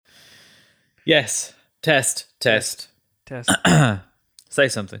Yes. Test. Test. Say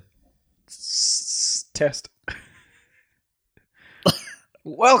something. Test.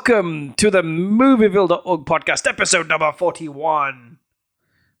 Welcome to the Movieville.org podcast, episode number 41.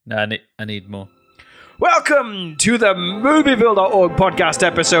 No, I need more. Welcome to the Movieville.org podcast,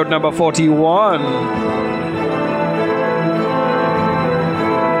 episode number 41.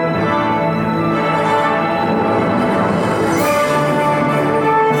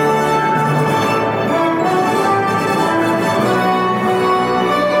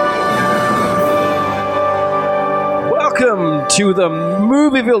 Welcome to the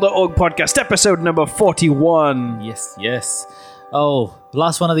Movieville.org podcast, episode number 41. Yes. Oh,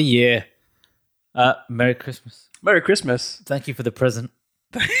 last one of the year. Merry Christmas. Merry Christmas. Thank you for the present.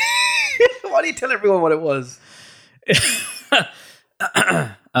 Why don't you tell everyone what it was?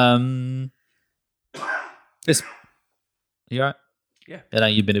 This. You alright? Yeah. I know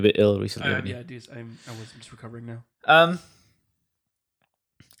you've been a bit ill recently, haven't you? Yeah, I was just recovering now.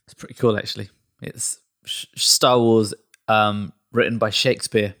 It's pretty cool, actually. It's Star Wars, written by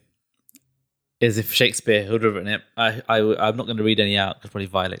Shakespeare. As if Shakespeare would have written it. I'm not going to read any out because it probably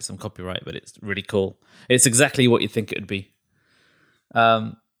violates some copyright, but it's really cool. It's exactly what you think it would be.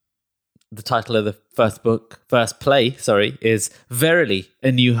 The title of the first play, is Verily,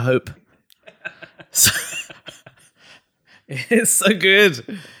 A New Hope. It's so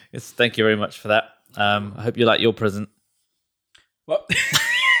good. Thank you very much for that. I hope you like your present. What?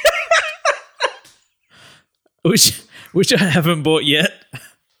 Which I haven't bought yet.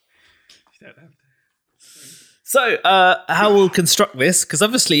 So, how we'll construct this, because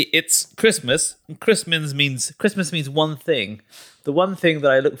obviously it's Christmas, and Christmas means one thing. The one thing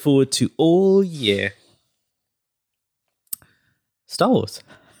that I look forward to all year. Star Wars.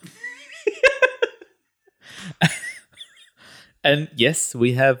 And yes,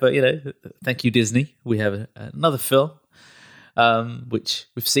 we have, thank you, Disney. We have another film, which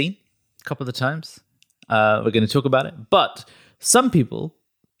we've seen a couple of times. We're going to talk about it. But some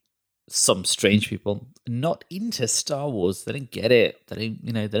strange people, not into Star Wars. They don't get it. They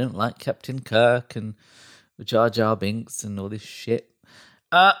don't like Captain Kirk and Jar Jar Binks and all this shit.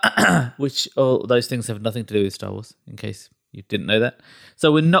 Which all those things have nothing to do with Star Wars, in case you didn't know that.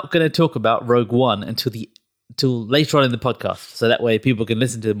 So we're not going to talk about Rogue One until later on in the podcast. So that way people can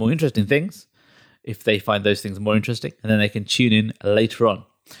listen to the more interesting things if they find those things more interesting, and then they can tune in later on.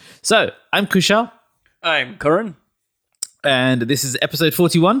 So I'm Kushal. I'm Curran. And this is episode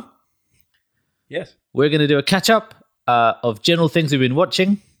 41. Yes. We're going to do a catch-up of general things we've been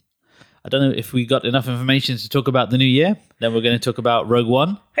watching. I don't know if we got enough information to talk about the new year. Then we're going to talk about Rogue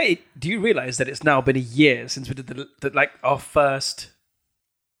One. Hey, do you realize that it's now been a year since we did the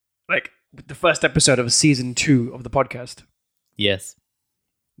first episode of season 2 of the podcast? Yes.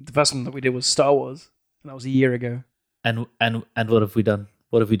 The first one that we did was Star Wars, and that was a year ago. And what have we done?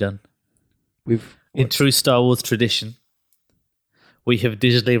 We've in true Star Wars tradition, we have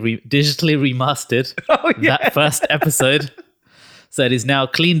digitally remastered that first episode. So it is now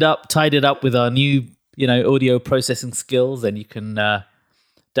cleaned up, tidied up with our new, audio processing skills, and you can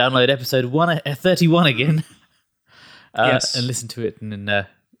download episode 31 again. Yes. And listen to it in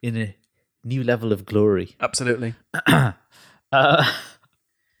a new level of glory. Absolutely.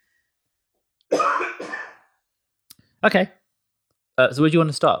 Okay. So where do you want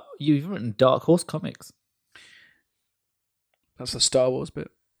to start? You've written Dark Horse Comics. That's the Star Wars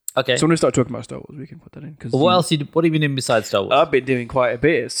bit. Okay. So when we start talking about Star Wars, we can put that in. What else? What have you been doing besides Star Wars? I've been doing quite a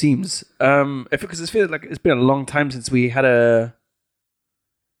bit, it seems. Because it feels like it's been a long time since we had a...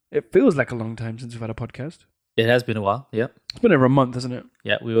 It feels like a long time since we've had a podcast. It has been a while, yeah. It's been over a month, hasn't it?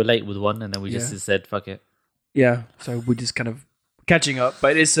 Yeah, we were late with one, and then we just said, fuck it. Yeah, so we're just kind of catching up.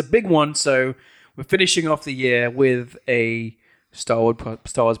 But it's a big one, so we're finishing off the year with a Star Wars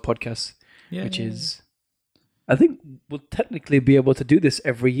podcast, which is... I think we'll technically be able to do this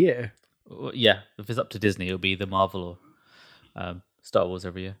every year. Yeah, if it's up to Disney, it'll be the Marvel or Star Wars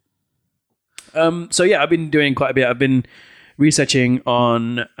every year. So yeah, I've been doing quite a bit. I've been researching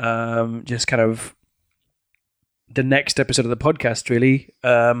on just kind of the next episode of the podcast, really,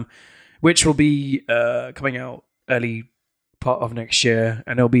 which will be coming out early part of next year,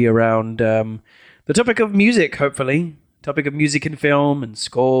 and it'll be around the topic of music, hopefully. Topic of music in film and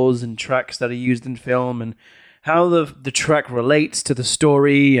scores and tracks that are used in film and how the track relates to the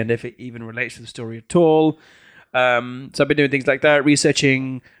story and if it even relates to the story at all. So I've been doing things like that,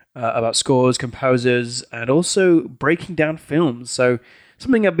 researching about scores, composers, and also breaking down films. So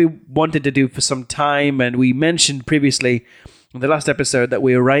something I've been wanted to do for some time, and we mentioned previously in the last episode that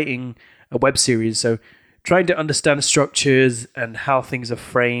we were writing a web series. So trying to understand structures and how things are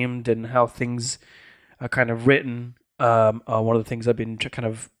framed and how things are kind of written are one of the things I've been kind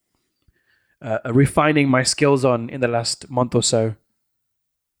of refining my skills on in the last month or so.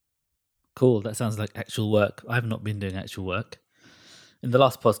 Cool. That sounds like actual work. I have not been doing actual work. In the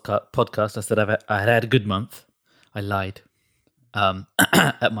last podcast, I said I had a good month. I lied.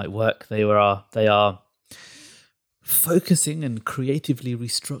 At my work, they are focusing and creatively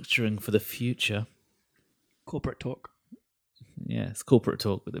restructuring for the future. Corporate talk. Yeah, it's corporate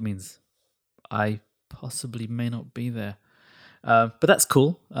talk, but that means I possibly may not be there. But that's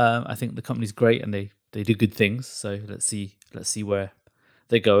cool. I think the company's great and they do good things. So let's see where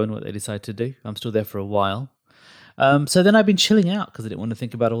they go and what they decide to do. I'm still there for a while. So then I've been chilling out because I didn't want to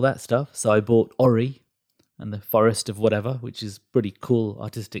think about all that stuff. So I bought Ori and the Forest of Whatever, which is a pretty cool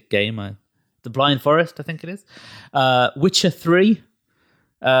artistic game. The Blind Forest, I think it is. Witcher 3.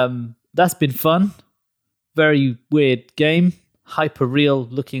 That's been fun. Very weird game. Hyper real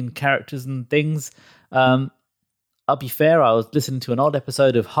looking characters and things. I'll be fair, I was listening to an old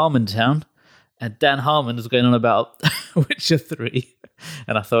episode of Harmontown, and Dan Harmon was going on about Witcher 3.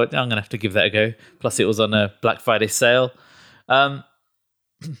 And I thought, I'm going to have to give that a go. Plus, it was on a Black Friday sale. What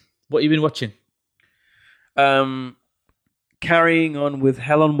have you been watching? Carrying on with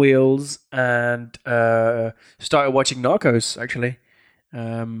Hell on Wheels and started watching Narcos, actually,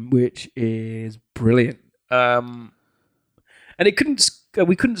 which is brilliant. And we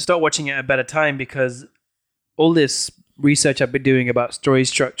couldn't start watching it at a better time because all this research I've been doing about story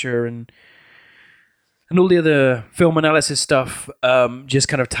structure and all the other film analysis stuff just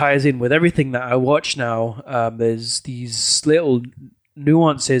kind of ties in with everything that I watch now. There's these little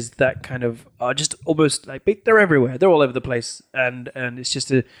nuances that kind of are just almost like they're everywhere. They're all over the place, and it's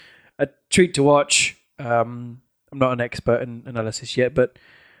just a treat to watch. I'm not an expert in analysis yet, but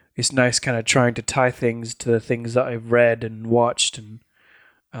it's nice kind of trying to tie things to the things that I've read and watched, and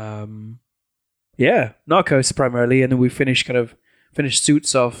Narcos primarily, and then we finished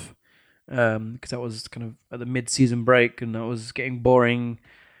Suits off. Because that was kind of at the mid-season break and that was getting boring.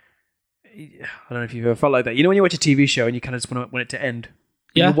 I don't know if you've ever felt like that. You know when you watch a TV show and you kind of just want it to end?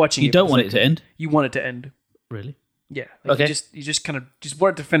 Yeah, you're watching you don't want it to end? You want it to end. Really? Yeah. Like okay. You just kind of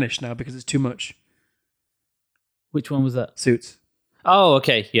want it to finish now because it's too much. Which one was that? Suits. Oh,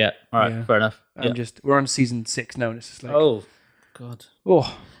 okay. Yeah. All right. Yeah. Fair enough. We're on season 6 now and it's just like... Oh, God.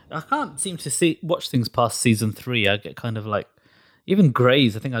 Oh. I can't seem to watch things past season 3. I get kind of like... Even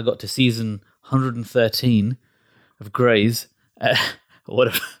Grey's, I think I got to season 113 of Grey's.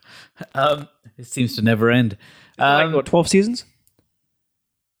 Whatever. It seems to never end. 12 seasons?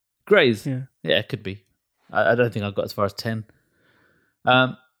 Grey's? Yeah, it could be. I don't think I got as far as 10.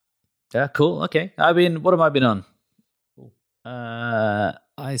 Yeah, cool. Okay. What have I been on?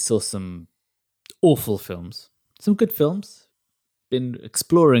 I saw some awful films. Some good films. Been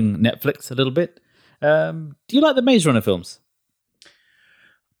exploring Netflix a little bit. Do you like the Maze Runner films?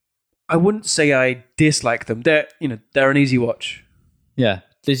 I wouldn't say I dislike them. They're an easy watch. Yeah.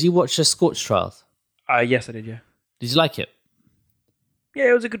 Did you watch the Scorch Trials? Yes, I did. Yeah. Did you like it? Yeah,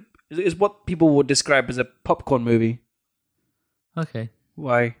 it was a good. It's what people would describe as a popcorn movie. Okay.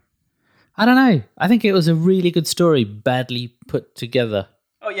 Why? I don't know. I think it was a really good story, badly put together.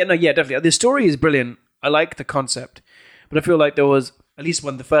 Oh yeah, no, yeah, definitely. The story is brilliant. I like the concept, but I feel like there was, at least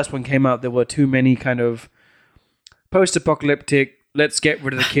when the first one came out, there were too many kind of post-apocalyptic, let's get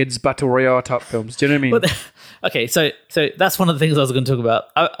rid of the kids battle royale type films. Do you know what I mean? Okay, so that's one of the things I was going to talk about.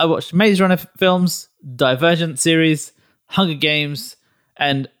 I watched Maze Runner films, Divergent series, Hunger Games,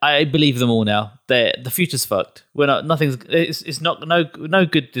 and I believe them all now. The future's fucked. It's not no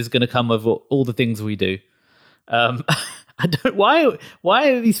good is going to come of all the things we do. I don't. Why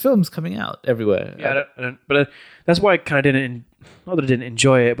are these films coming out everywhere? Yeah, I don't. But that's why I kind of didn't. Not that I didn't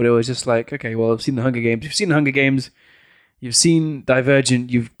enjoy it, but it was just like, okay, well, I've seen the Hunger Games. You've seen the Hunger Games. You've seen Divergent.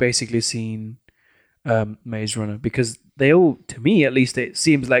 You've basically seen Maze Runner, because they all, to me at least, it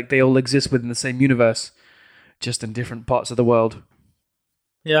seems like they all exist within the same universe, just in different parts of the world.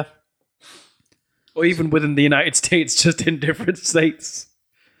 Yeah. Or even within the United States, just in different states.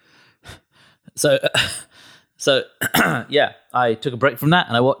 So yeah, I took a break from that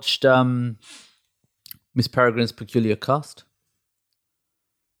and I watched Miss Peregrine's Peculiar Cast.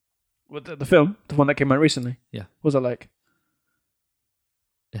 What, the film? The one that came out recently? Yeah. What was it like?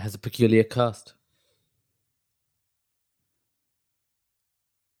 It has a peculiar cast.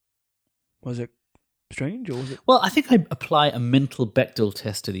 Was it strange, or was it? Well, I think I apply a mental Bechdel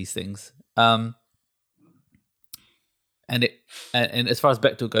test to these things. And as far as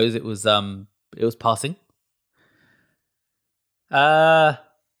Bechdel goes, it was passing.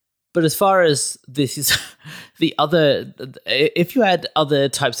 But as far as this is the other, if you add other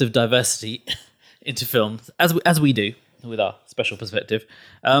types of diversity into films, as we do with our special perspective,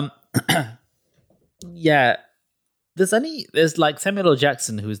 yeah, there's like Samuel L.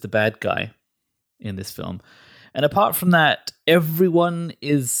 Jackson, who is the bad guy in this film, and apart from that, everyone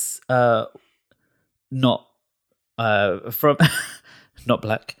is not from not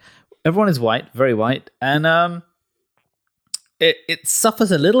black. Everyone is white, very white, and it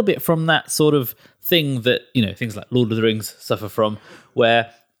suffers a little bit from that sort of thing that, you know, things like Lord of the Rings suffer from,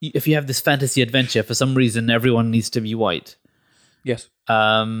 where if you have this fantasy adventure, for some reason everyone needs to be white. Yes.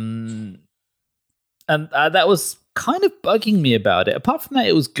 And that was kind of bugging me about it. Apart from that,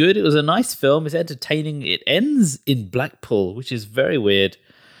 it was good. It was a nice film. It's entertaining. It ends in Blackpool, which is very weird.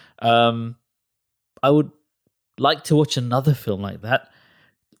 I would like to watch another film like that.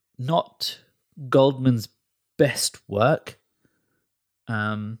 Not Goldman's best work,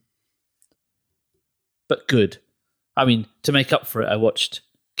 but good. I mean, to make up for it, I watched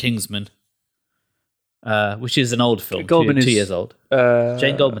Kingsman, which is an old film, Goldman 2 is, years old.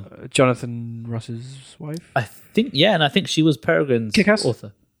 Jane Goldman. Jonathan Ross's wife? I think, yeah, and I think she was Peregrine's Kick-Ass?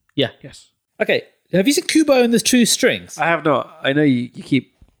 author. Yeah. Yes. Okay, have you seen Kubo and the Two Strings? I have not. I know you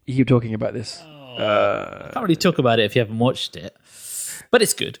keep talking about this. I can't really talk about it if you haven't watched it, but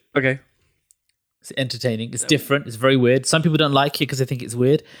it's good. Okay. It's entertaining. It's different. It's very weird. Some people don't like it because they think it's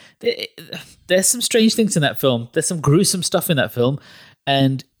weird. There's some strange things in that film. There's some gruesome stuff in that film,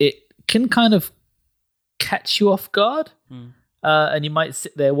 and it can kind of catch you off guard. And you might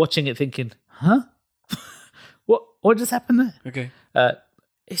sit there watching it thinking, huh? What just happened there? Okay.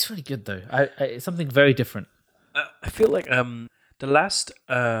 It's really good, though. It's something very different. I feel like the last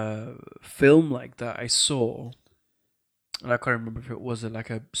film like that I saw, and I can't remember if it was like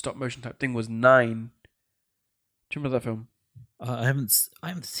a stop motion type thing, was 9. Do you remember that film? I haven't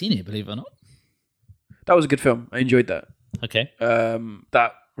seen it, believe it or not. That was a good film. I enjoyed that. Okay.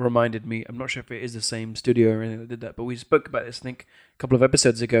 That reminded me. I'm not sure if it is the same studio or anything that did that, but we spoke about this. I think a couple of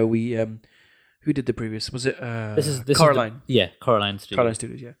episodes ago. We who did the previous? Was it This is Coraline? Coraline Studios. Coraline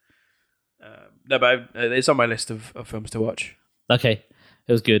Studios. Yeah. No, but it's on my list of films to watch. Okay,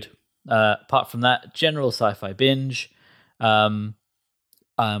 it was good. Apart from that, general sci-fi binge. I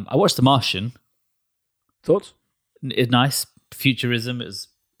watched The Martian. Thoughts? It's nice. Futurism.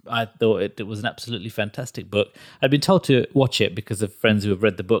 I thought it was an absolutely fantastic book. I'd been told to watch it because of friends who have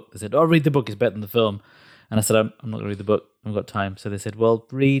read the book. They said, "Oh, read the book; it's better than the film." And I said, "I'm not going to read the book. I haven't got time." So they said, "Well,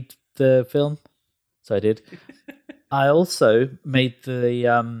 read the film." So I did. I also made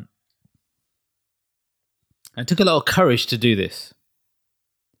it took a lot of courage to do this.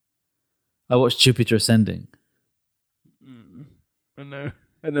 I watched Jupiter Ascending. I know.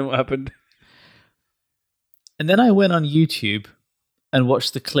 And then what happened? And then I went on YouTube and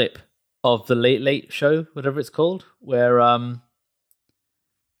watched the clip of the Late Late Show, whatever it's called, where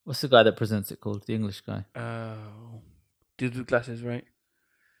what's the guy that presents it called? The English guy. Dude with glasses, right?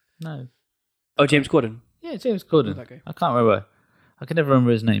 No. Oh, James Corden. Yeah, James Corden. That guy. I can't remember. I can never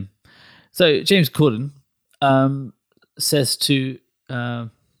remember his name. So James Corden says to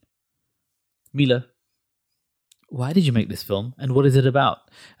Mila, "Why did you make this film, and what is it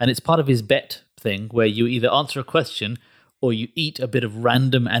about?" And it's part of his bet thing where you either answer a question or you eat a bit of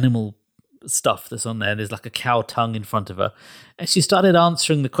random animal stuff that's on there. There's like a cow tongue in front of her. And she started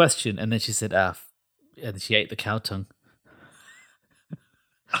answering the question, and then she said, and she ate the cow tongue.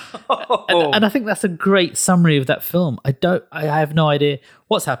 And I think that's a great summary of that film. I have no idea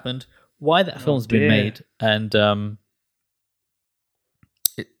what's happened, why that film's been made, and I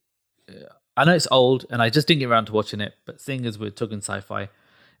know it's old, and I just didn't get around to watching it. But seeing as we're talking sci-fi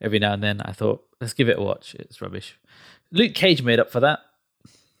every now and then, I thought, let's give it a watch. It's rubbish. Luke Cage made up for that.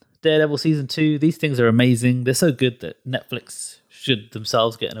 Daredevil season 2. These things are amazing. They're so good that Netflix should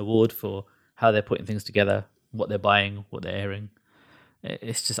themselves get an award for how they're putting things together, what they're buying, what they're airing.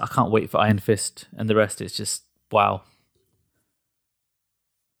 It's just, I can't wait for Iron Fist, and the rest is just wow.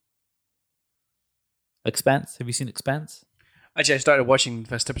 Expanse. Have you seen Expanse? Actually, I started watching the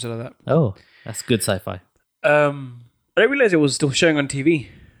first episode of that. Oh, that's good sci-fi. I didn't realize it was still showing on TV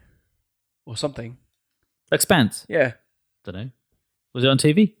or something. Expanse. Yeah. Don't know. Was it on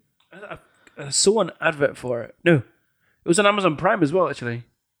TV? I saw an advert for it. No, it was on Amazon Prime as well, actually,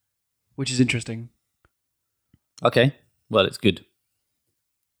 which is interesting. Okay. Well, it's good.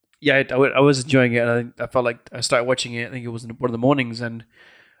 Yeah, I was enjoying it, and I felt like I started watching it. I think it was in one of the mornings, and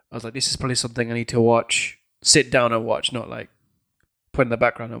I was like, "This is probably something I need to watch. Sit down and watch, not like put in the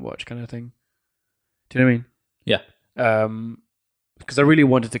background and watch kind of thing." Do you know what I mean? Yeah. Because I really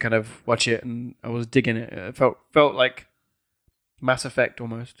wanted to kind of watch it, and I was digging it. It felt like Mass Effect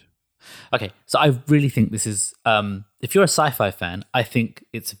almost. Okay, so I really think this is, if you're a sci-fi fan, I think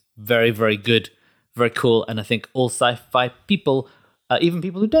it's very, very good, very cool, and I think all sci-fi people, even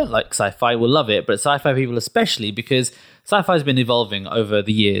people who don't like sci-fi, will love it, but sci-fi people especially, because sci-fi has been evolving over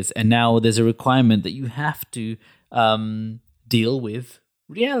the years, and now there's a requirement that you have to deal with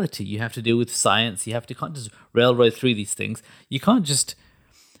reality. You have to deal with science. You can't just railroad through these things. You can't just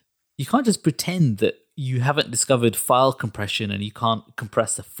pretend that you haven't discovered file compression and you can't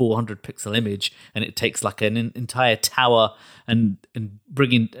compress a 400 pixel image and it takes like an entire tower and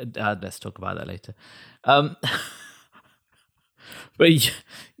bring in. Let's talk about that later. But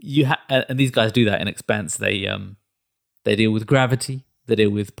and these guys do that in Expanse. They deal with gravity. They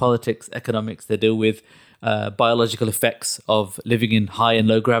deal with politics, economics. They deal with biological effects of living in high and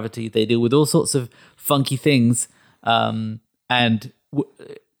low gravity. They deal with all sorts of funky things,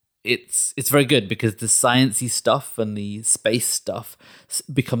 it's very good because the sciencey stuff and the space stuff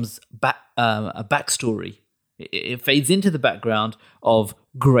becomes a backstory. It fades into the background of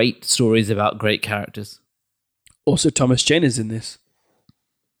great stories about great characters. Also, Thomas Jane is in this.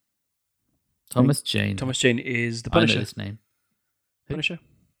 Thomas Jane. Thomas Jane is the Punisher. I know his name. Punisher.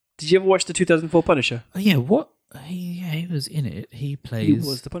 Did you ever watch the 2004 Punisher? Oh yeah, what? He was in it. He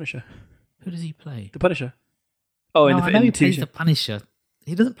was the Punisher. Who does he play? The Punisher. Oh, no, I know he plays the Punisher.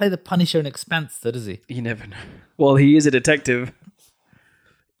 He doesn't play the Punisher in Expanse, though, does he? You never know. Well, he is a detective.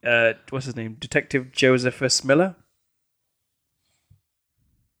 What's his name? Detective Josephus Miller.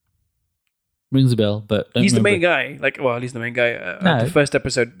 Rings a bell, but he's the main guy. He's the main guy. No. The first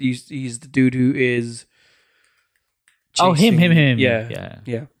episode, he's the dude who is. Chasing. Him. Yeah.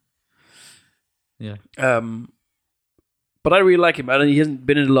 Yeah. But I really like him, and he hasn't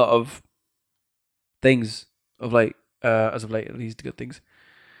been in a lot of things of late. As of late, at least good things.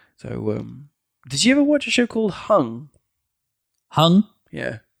 So, did you ever watch a show called Hung? Hung?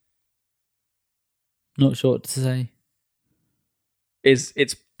 Yeah. Not sure what to say.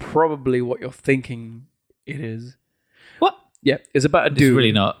 It's probably what you're thinking it is. What? Yeah, it's about a dude. It's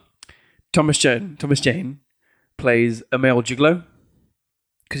really not. Thomas Jane plays a male gigolo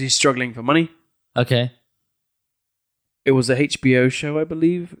because he's struggling for money. Okay. It was a HBO show, I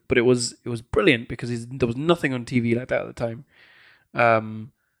believe, but it was brilliant because there was nothing on TV like that at the time.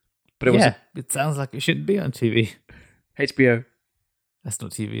 But it was it sounds like it shouldn't be on TV. HBO. That's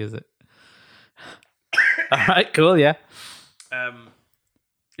not TV, is it? All right, cool, yeah.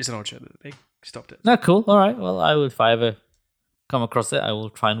 It's an old show that they stopped it. No, cool. All right. Well, if I ever come across it, I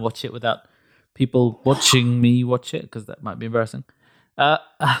will try and watch it without people watching me watch it because that might be embarrassing.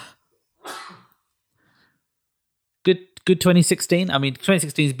 Good 2016. I mean,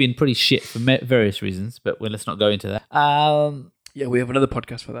 2016 has been pretty shit for various reasons, but let's not go into that. Yeah, we have another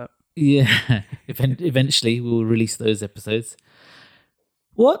podcast for that. Yeah, eventually we will release those episodes.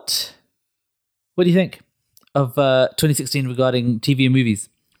 What do you think of 2016 regarding TV and movies?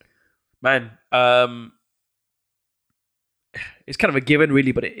 Man, it's kind of a given,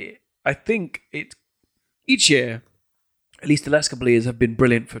 really, but I think each year, at least the last couple of years, have been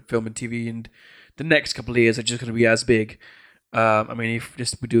brilliant for film and TV, and the next couple of years are just going to be as big. I mean, if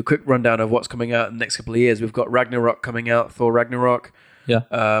we do a quick rundown of what's coming out in the next couple of years, we've got Ragnarok coming out, Thor Ragnarok.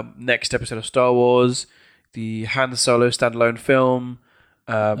 Yeah. Next episode of Star Wars, the Han Solo standalone film.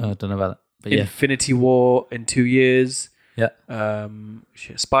 I don't know about that, but yeah. Infinity War in 2 years. Yeah.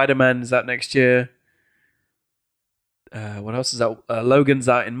 Spider-Man is out next year. What else is out? Logan's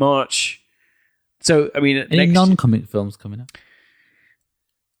out in March. So, I mean, any non-comic films coming up?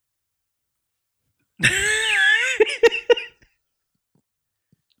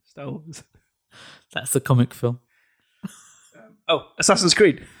 Star Wars. That's a comic film. Assassin's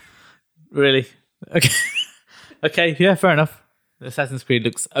Creed. Really? Okay. Okay. Yeah. Fair enough. Assassin's Creed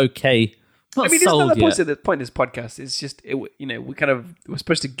looks okay. Not it's sold not the yet. point of this podcast. It's just we're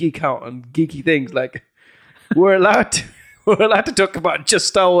supposed to geek out on geeky things. Like we're allowed to talk about just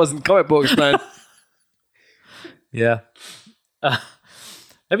Star Wars and comic books, man. Yeah. Have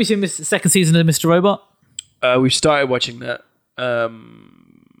you seen the second season of Mr. Robot? We started watching that, but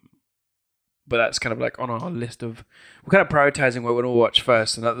that's kind of like on our list of. We're kind of prioritizing what we're going to watch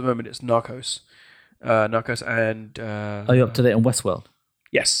first, and at the moment it's Narcos, and. Are you up to date on Westworld?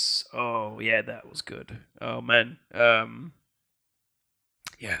 Yes. Oh yeah, that was good. Oh man. Yeah,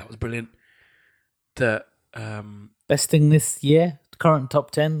 that was brilliant. The best thing this year. Current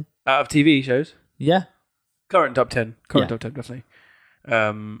top 10 out of TV shows. Yeah. Current top 10. Top 10 definitely.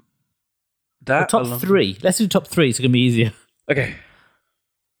 Top 3. Let's do top 3. It's gonna be easier. Okay.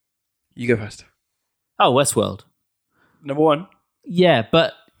 You go first. Oh, Westworld. Number 1. Yeah,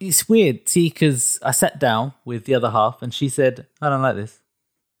 but it's weird. See, because I sat down with the other half, and she said, "I don't like this."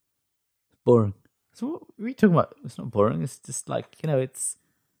 boring. So what are we talking about? It's not boring. It's just like, it's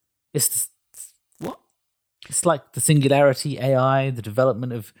just, what? It's like the Singularity AI, the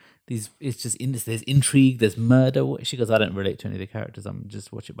development of these. It's just there's intrigue, there's murder. She goes, I don't relate to any of the characters. I'm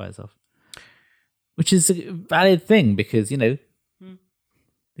just watch it by itself, which is a valid thing because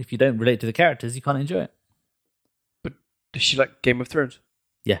if you don't relate to the characters, you can't enjoy it. But does she like Game of Thrones?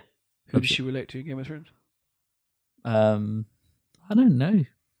 Yeah. Who does she relate to in Game of Thrones? I don't know. I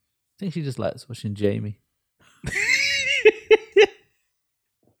think she just likes watching Jamie.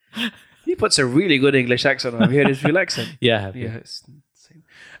 He puts a really good English accent on. Have you heard his real accent? Yeah, I have, Yeah, it's insane.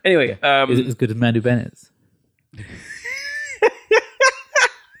 Anyway, is it as good as Mandy Bennett's?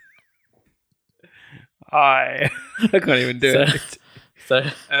 I can't even do it. So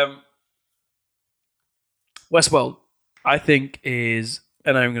Westworld, I think is,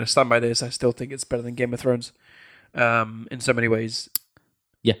 and I'm going to stand by this. I still think it's better than Game of Thrones. In so many ways,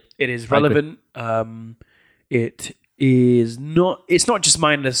 yeah, it is relevant. It is not. It's not just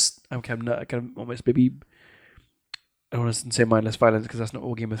mindless. I can almost maybe. I don't want to say mindless violence because that's not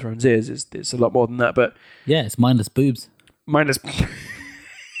all Game of Thrones is. It's a lot more than that. But yeah, it's mindless boobs. Mindless.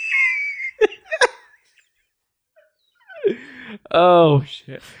 Oh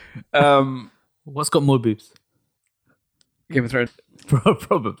shit. What's got more boobs? Game of Thrones.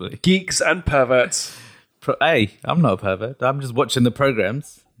 Probably Geeks and perverts. Hey, I'm not a pervert. I'm just watching the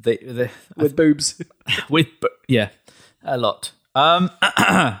programs. They With boobs. Yeah, a lot. I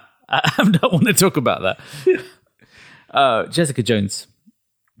don't want to talk about that. Jessica Jones,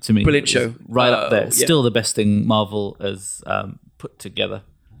 to me, Brilliant show. right up there. Yeah. Still the best thing Marvel has put together.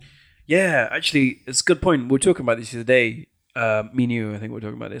 Yeah, actually, it's a good point. We were talking about this the other day. Me and you, I think we were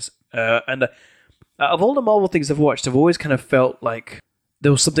talking about this. And of all the Marvel things I've watched, I've always kind of felt like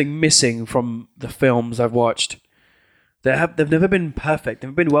there was something missing from the films I've watched. They've never been perfect.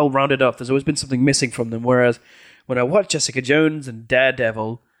 They've been well rounded up. There's always been something missing from them. Whereas when I watched Jessica Jones and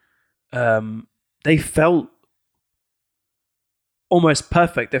Daredevil, they felt almost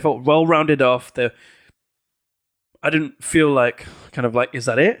perfect. They felt well rounded off. I didn't feel like is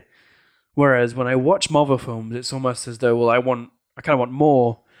that it? Whereas when I watch Marvel films, it's almost as though, I kind of want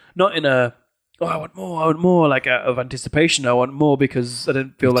more. Not in a, I want more, like out of anticipation. I want more because I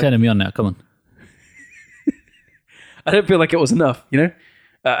didn't feel You're turning me on now. Come on. I didn't feel like it was enough, and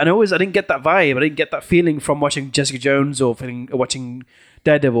I didn't get that vibe. I didn't get that feeling from watching Jessica Jones or watching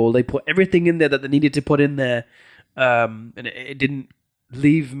Daredevil. They put everything in there that they needed to put in there, and it didn't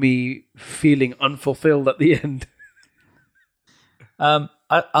leave me feeling unfulfilled at the end.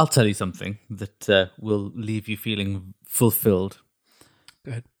 I'll tell you something that will leave you feeling fulfilled.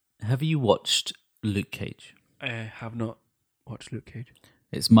 Go ahead. Have you watched Luke Cage? I have not watched Luke Cage.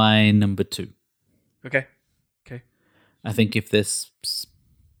 It's my number 2. Okay. I think if there's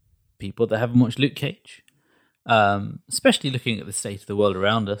people that haven't watched Luke Cage, especially looking at the state of the world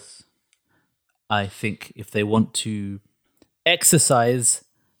around us, I think if they want to exercise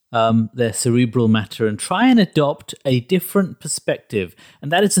their cerebral matter and try and adopt a different perspective,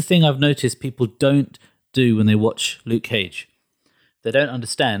 and that is the thing I've noticed people don't do when they watch Luke Cage. They don't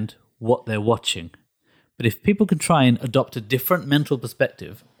understand what they're watching. But if people can try and adopt a different mental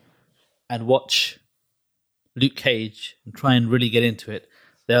perspective and watch Luke Cage and try and really get into it,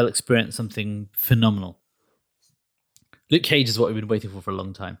 they'll experience something phenomenal. Luke Cage is what we've been waiting for a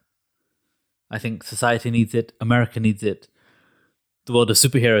long time. I think society needs it. America needs it. The world of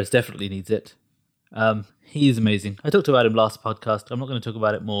superheroes definitely needs it. He is amazing. I talked about him last podcast. I'm not going to talk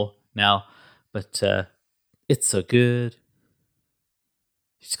about it more now, but it's so good.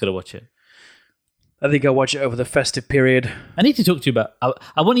 You just got to watch it. I think I'll watch it over the festive period. I need to talk to you about.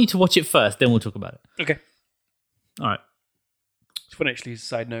 I want you to watch it first, then we'll talk about it. Okay. All right. It's fun, actually.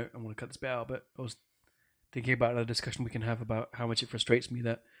 Side note, I'm going to cut this bit out, but I was thinking about a discussion we can have about how much it frustrates me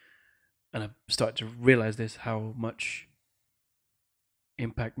that, and I've started to realize this, how much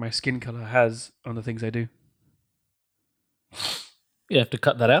impact my skin color has on the things I do. You have to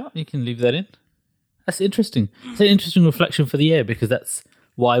cut that out. You can leave that in. That's interesting. It's an interesting reflection for the year because that's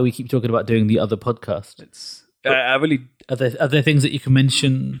why we keep talking about doing the other podcast. It's I really Are there things that you can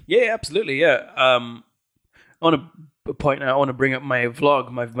mention? Yeah, absolutely. Yeah. I want to point out. I want to bring up my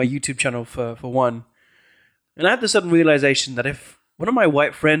vlog, my YouTube channel for one. And I had the sudden realization that if one of my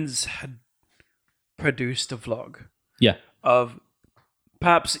white friends had produced a vlog, Yeah. of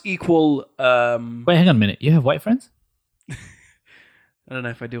perhaps equal, Wait, hang on a minute. You have white friends? I don't know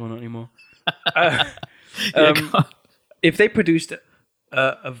if I do or not anymore. Yeah, go on. If they produced a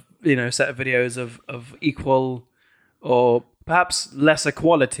set of videos of equal or perhaps lesser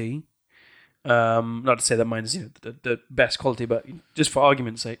quality, not to say that mine is the best quality, but just for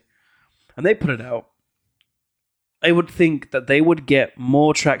argument's sake, and they put it out, I would think that they would get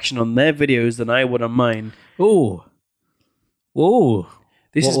more traction on their videos than I would on mine. Ooh. Ooh.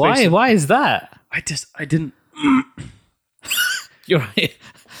 This is Why is that? I didn't. You're right.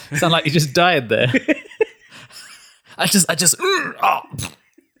 Sound like you just died there. I just. Oh.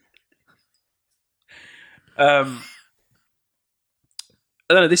 I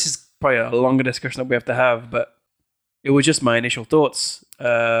don't know. This is probably a longer discussion that we have to have, but it was just my initial thoughts.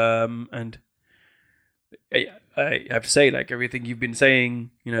 And I have to say, like everything you've been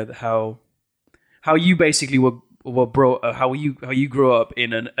saying, you know, how you basically were brought, how you grew up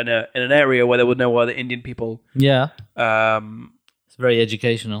in an area where there were no other Indian people. Yeah. It's very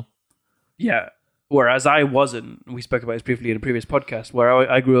educational. Yeah. Whereas I wasn't. We spoke about this briefly in a previous podcast, where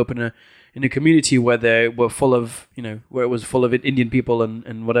I grew up in a community where they were full of, you know, where it was full of Indian people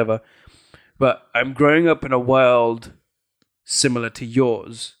and whatever. But I'm growing up in a world similar to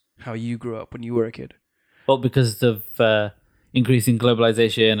yours, how you grew up when you were a kid. Well, because of increasing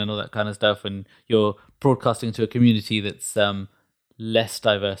globalization and all that kind of stuff, and you're broadcasting to a community that's less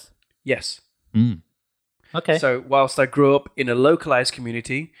diverse. Yes. Mm. Okay. So whilst I grew up in a localized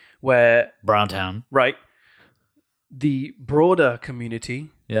community where... Browntown. Right. The broader community,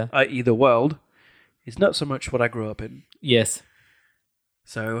 yeah, i.e. the world, is not so much what I grew up in. Yes.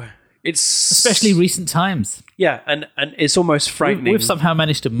 So it's... Especially recent times. Yeah, and it's almost frightening. We've somehow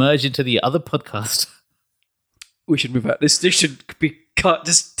managed to merge into the other podcast. We should move out. This should be cut.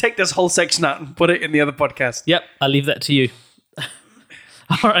 Just take this whole section out and put it in the other podcast. Yep, I'll leave that to you.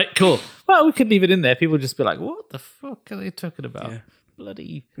 All right, cool. Well, we could leave it in there. People would just be like, what the fuck are they talking about? Yeah.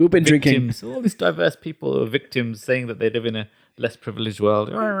 Bloody We've been victims. drinking. All these diverse people who are victims saying that they live in a less privileged world.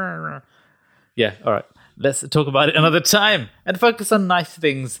 Yeah, all right. Let's talk about it another time and focus on nice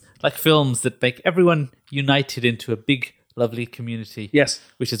things like films that make everyone united into a big, lovely community. Yes.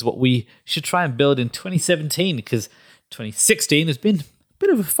 Which is what we should try and build in 2017, because 2016 has been a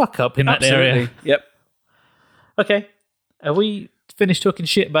bit of a fuck up in that area. Yep. Okay. Have we finished talking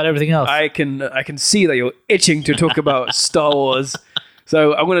shit about everything else? I can see that you're itching to talk about Star Wars.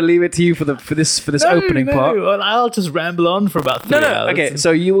 So I'm going to leave it to you for this opening part. Well, I'll just ramble on for about 3 hours. Okay,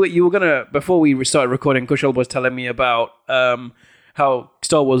 so you were going to, before we started recording, Kushal was telling me about how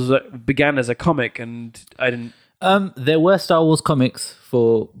Star Wars began as a comic, and I didn't... There were Star Wars comics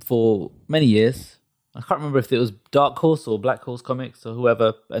for many years. I can't remember if it was Dark Horse or Black Horse Comics or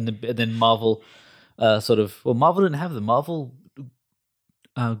whoever, and then Marvel Marvel didn't have them. Marvel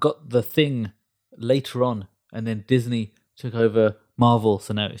got the Thing later on, and then Disney took over Marvel,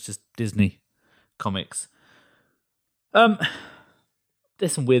 so now it's just Disney comics.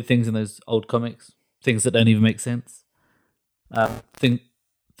 There's some weird things in those old comics, things that don't even make sense.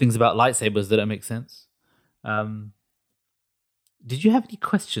 Things about lightsabers that don't make sense. Did you have any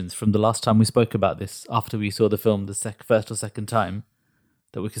questions from the last time we spoke about this after we saw the film the first or second time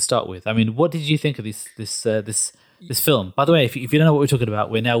that we could start with? I mean, what did you think of this film? By the way, if you don't know what we're talking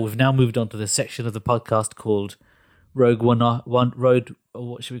about, we've now moved on to the section of the podcast called Rogue One,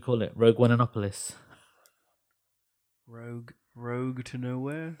 what should we call it? Rogue One-anopolis. Rogue to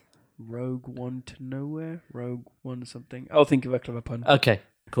nowhere? Rogue One to nowhere? Rogue One something? I'll think of a clever pun. Okay,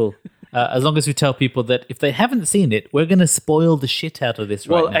 cool. As long as we tell people that if they haven't seen it, we're going to spoil the shit out of this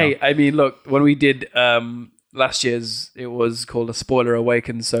right now. Well, hey, I mean, look, when we did last year's, it was called A Spoiler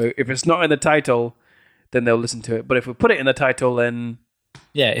Awakens, so if it's not in the title, then they'll listen to it. But if we put it in the title, then...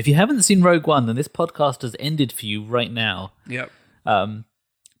 Yeah, if you haven't seen Rogue One, then this podcast has ended for you right now. Yep.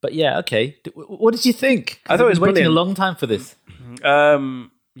 But yeah, okay. What did you think? I thought it was waiting brilliant. a long time for this.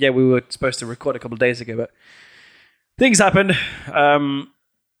 Yeah, we were supposed to record a couple of days ago, but things happened.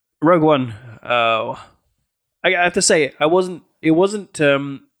 Rogue One. I have to say, I wasn't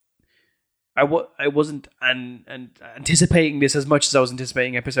anticipating this as much as I was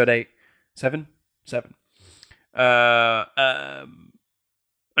anticipating Episode 7.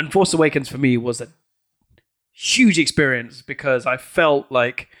 And Force Awakens for me was a huge experience because I felt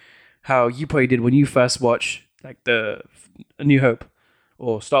like how you probably did when you first watched like A New Hope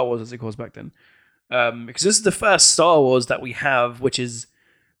or Star Wars as it calls back then. Because this is the first Star Wars that we have, which is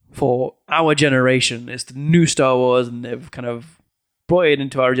for our generation. It's the new Star Wars, and they've kind of brought it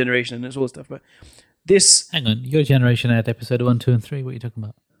into our generation and it's all stuff. But this... Hang on, your generation had Episode 1, 2, and 3. What are you talking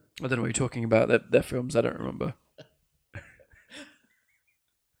about? I don't know what you're talking about. They're films I don't remember.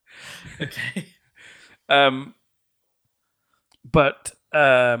 Okay. But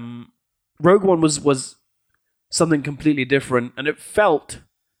Rogue One was something completely different, and it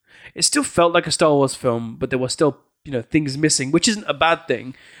still felt like a Star Wars film, but there were still, things missing, which isn't a bad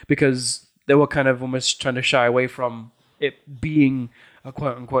thing because they were kind of almost trying to shy away from it being a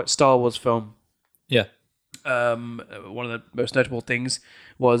quote unquote Star Wars film. Yeah. One of the most notable things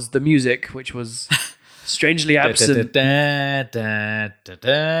was the music, which was strangely absent. Yeah,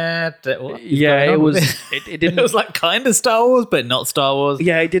 it was. It didn't. It was like kind of Star Wars, but not Star Wars.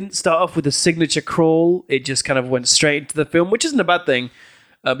 Yeah, it didn't start off with a signature crawl. It just kind of went straight into the film, which isn't a bad thing,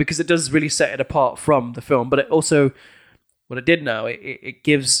 because it does really set it apart from the film. But it also, what it did now, it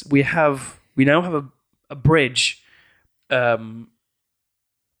gives. We now have a bridge, and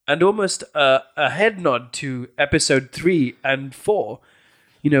almost a head nod to Episode 3 and 4.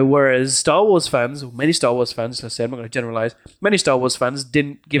 Whereas Star Wars fans, or many Star Wars fans, let's say, I'm not going to generalize, many Star Wars fans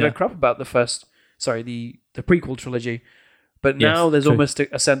didn't give a crap about the prequel trilogy. But now there's almost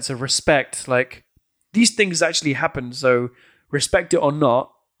a sense of respect. Like, these things actually happened, so respect it or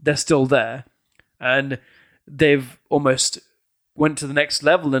not, they're still there. And they've almost went to the next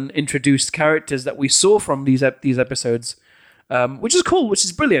level and introduced characters that we saw from these episodes, which is cool, which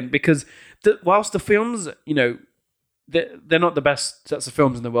is brilliant, because whilst the films, they're not the best sets of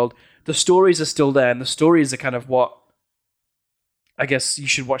films in the world, the stories are still there, and the stories are kind of what I guess you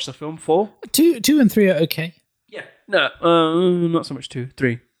should watch the film for. 2 and 3 are okay. Yeah. No, not so much 2,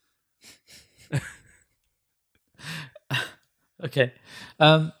 3. Okay.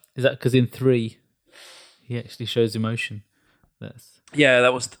 Is that because in 3 he actually shows emotion? Yeah,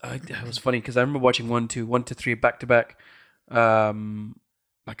 that was funny, because I remember watching 1 to 3 back to back, through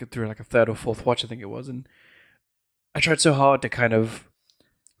like a third or fourth watch, I think it was, and I tried so hard to kind of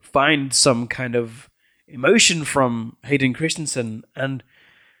find some kind of emotion from Hayden Christensen, and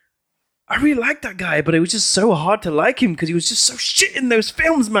I really liked that guy, but it was just so hard to like him because he was just so shit in those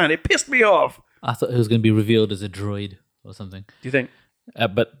films, man. It pissed me off. I thought he was going to be revealed as a droid or something. Do you think?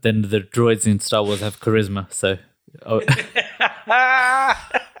 But then the droids in Star Wars have charisma, so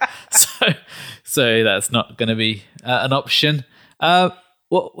so that's not going to be an option. So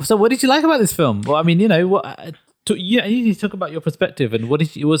what did you like about this film? Well, I mean, you need to talk about your perspective, and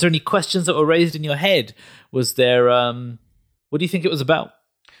was there any questions that were raised in your head? Was there what do you think it was about?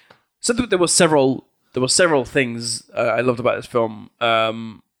 So there were several things I loved about this film.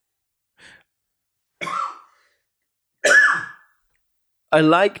 I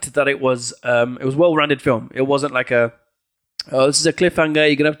liked that it was a well-rounded film. It wasn't like this is a cliffhanger,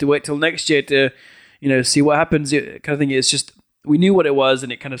 you're gonna have to wait till next year to see what happens kind of thing. It's just, we knew what it was,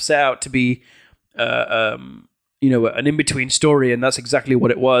 and it kind of set out to be an in-between story, and that's exactly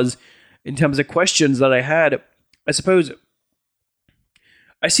what it was. In terms of questions that I had, I suppose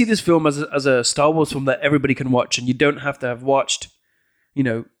I see this film as a Star Wars film that everybody can watch, and you don't have to have watched,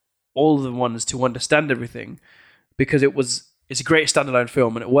 all of the ones to understand everything, because it's a great standalone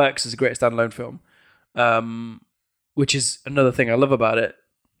film, and it works as a great standalone film, which is another thing I love about it,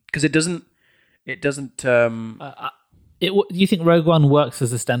 because it doesn't. Do you think Rogue One works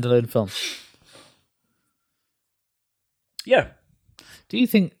as a standalone film? Yeah. Do you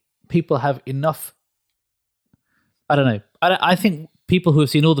think people have enough? I don't know. I think people who have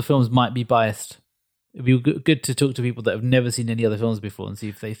seen all the films might be biased. It'd be good to talk to people that have never seen any other films before and see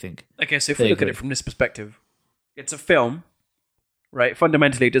if they think. Okay, so if we look at it from this perspective, it's a film, right?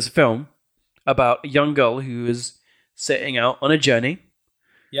 Fundamentally, it's a film about a young girl who is setting out on a journey.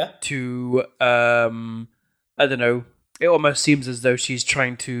 Yeah. To, I don't know, it almost seems as though she's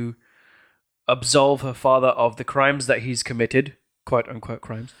trying to absolve her father of the crimes that he's committed, quote unquote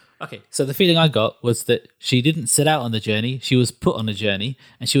crimes. Okay, so the feeling I got was that she didn't set out on the journey, she was put on a journey,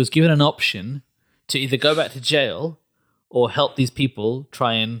 and she was given an option to either go back to jail or help these people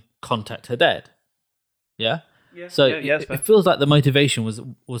try and contact her dad. Yeah? Yeah. So yeah, it feels like the motivation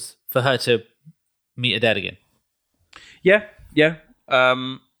was for her to meet her dad again. Yeah.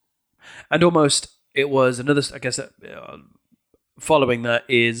 And almost it was another, I guess, following that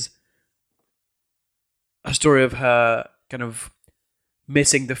is a story of her kind of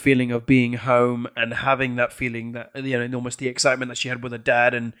missing the feeling of being home and having that feeling that, and almost the excitement that she had with her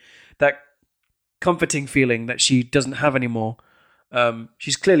dad, and that comforting feeling that she doesn't have anymore.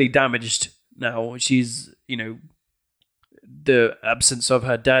 She's clearly damaged now. She's, the absence of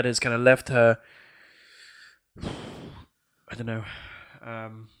her dad has kind of left her, I don't know.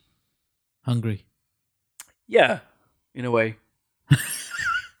 Hungry. Yeah, in a way.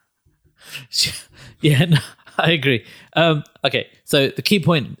 Yeah, no, I agree. Okay, so the key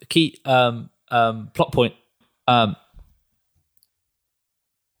plot point, her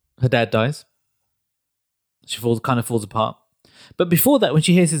dad dies. She falls apart. But before that, when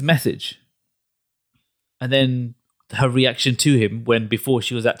she hears his message, and then her reaction to him, when before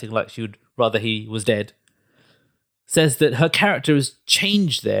she was acting like she would rather he was dead, says that her character has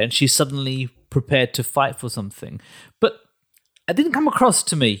changed there, and she's suddenly prepared to fight for something. But it didn't come across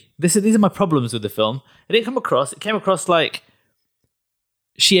to me. These are my problems with the film. It came across like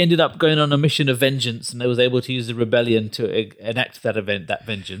she ended up going on a mission of vengeance, and they was able to use the rebellion to enact that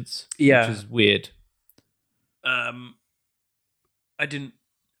vengeance. Yeah. Which is weird. I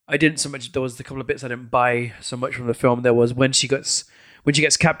didn't so much. There was a couple of bits I didn't buy so much from the film. There was when she gets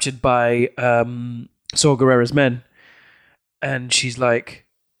captured by Saw Gerrera's men, and she's like,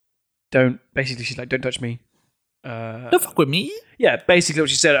 don't touch me. Don't fuck with me. Yeah, basically what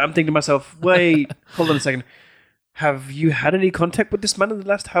she said. I'm thinking to myself, wait, hold on a second. Have you had any contact with this man in the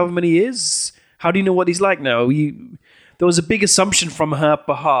last however many years? How do you know what he's like now? There was a big assumption from her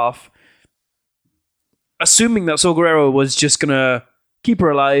behalf, assuming that Saw Gerrera was just gonna keep her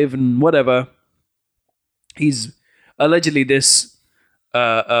alive and whatever. He's allegedly this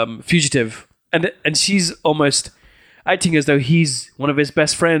fugitive, and she's almost acting as though he's one of his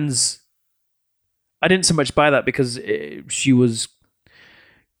best friends. I didn't so much buy that because that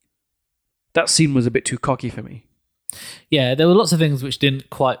scene was a bit too cocky for me. Yeah, there were lots of things which didn't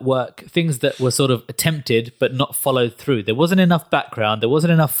quite work. Things that were sort of attempted but not followed through. There wasn't enough background, there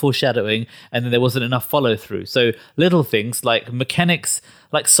wasn't enough foreshadowing, and then there wasn't enough follow through. So little things like mechanics,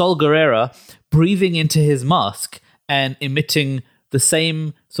 like Saw Gerrera breathing into his mask and emitting the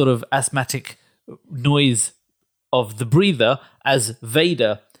same sort of asthmatic noise of the breather as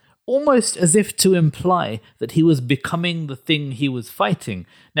Vader, almost as if to imply that he was becoming the thing he was fighting.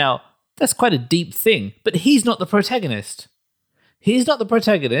 Now, that's quite a deep thing, but he's not the protagonist. He's not the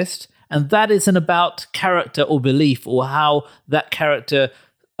protagonist, and that isn't about character or belief or how that character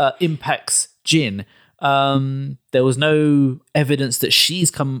impacts Jyn. There was no evidence that she's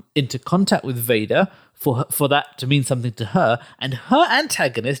come into contact with Vader for that to mean something to her, and her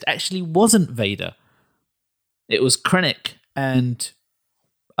antagonist actually wasn't Vader. It was Krennic and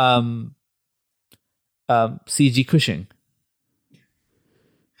CG Cushing.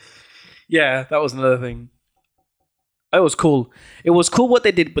 Yeah, that was another thing. It was cool. It was cool what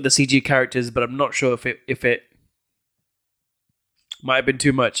they did with the CG characters, but I'm not sure if it might have been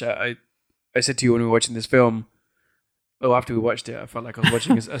too much. I said to you when we were watching this film, after we watched it, I felt like I was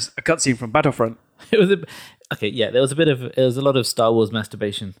watching a cutscene from Battlefront. It was there was a lot of Star Wars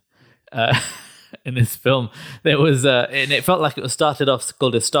masturbation in this film. There was, and it felt like it was started off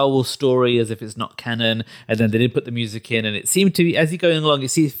called a Star Wars story, as if it's not canon, and then they did put the music in, and it seemed to be, as you're going along,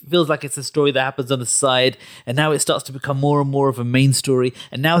 it feels like it's a story that happens on the side, and now it starts to become more and more of a main story,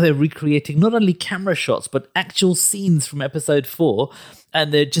 and now they're recreating not only camera shots, but actual scenes from Episode 4,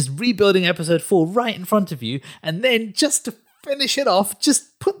 and they're just rebuilding Episode 4 right in front of you, and then just to finish it off,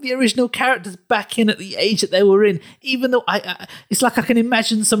 just put the original characters back in at the age that they were in. Even though it's like I can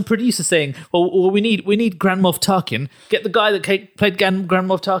imagine some producer saying, "Well, we need Grand Moff Tarkin. Get the guy that played Grand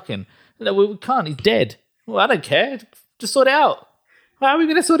Moff Tarkin." No, we can't. He's dead. Well, I don't care. Just sort it out. How are we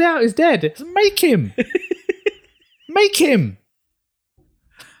going to sort it out? He's dead. So make him. Make him.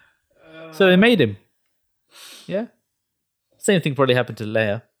 So they made him. Yeah. Same thing probably happened to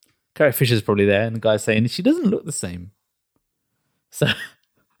Leia. Carrie Fisher's probably there, and the guy's saying she doesn't look the same. So,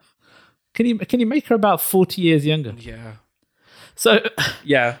 can you make her about 40 years younger? Yeah. So,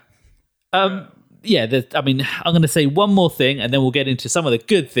 yeah. I'm going to say one more thing, and then we'll get into some of the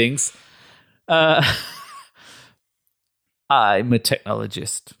good things. I'm a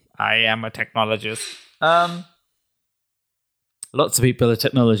technologist. I am a technologist. Lots of people are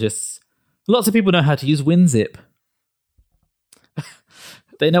technologists. Lots of people know how to use WinZip.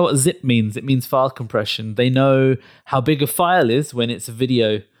 They know what zip means. It means file compression. They know how big a file is when it's a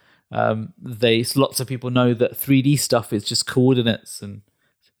video. Lots of people know that 3D stuff is just coordinates, and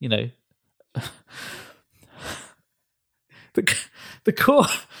the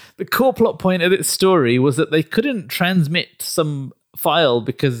core plot point of its story was that they couldn't transmit some file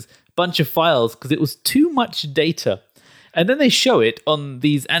because it was too much data, and then they show it on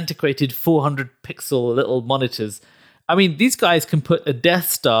these antiquated 400 pixel little monitors. I mean, these guys can put a Death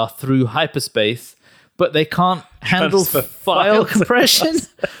Star through hyperspace, but they can't handle file compression.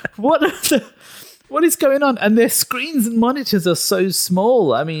 What is going on? And their screens and monitors are so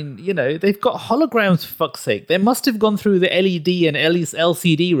small. I mean, they've got holograms, for fuck's sake. They must have gone through the LED and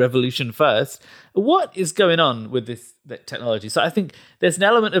LCD revolution first. What is going on with this technology? So I think there's an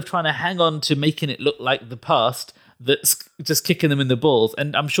element of trying to hang on to making it look like the past that's just kicking them in the balls.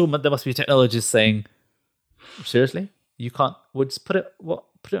 And I'm sure there must be technologists saying, seriously? You can't? Well, just put it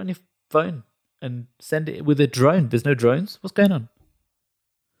on your phone and send it with a drone. There's no drones. What's going on?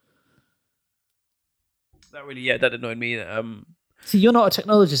 That annoyed me. See, you're not a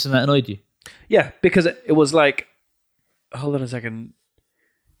technologist, and that annoyed you. Yeah, because it was like, hold on a second.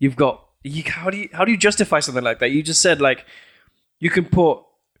 How do you justify something like that? You just said like You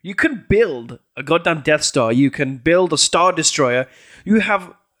can build a goddamn Death Star. You can build a Star Destroyer. You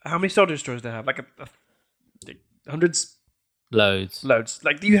have how many Star Destroyers do they have? Like hundreds, Loads.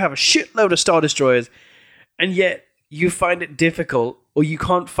 Like you have a shitload of Star Destroyers, and yet you find it difficult, or you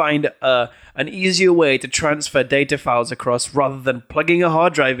can't find an easier way to transfer data files across rather than plugging a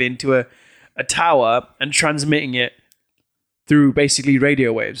hard drive into a tower and transmitting it through basically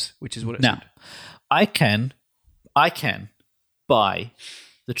radio waves, which is what it's. Now, I can buy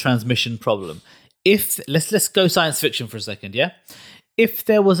the transmission problem. If let's go science fiction for a second, yeah. If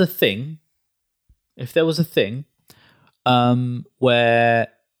there was a thing where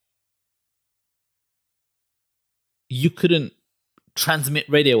you couldn't transmit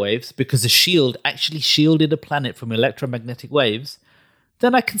radio waves because a shield actually shielded a planet from electromagnetic waves,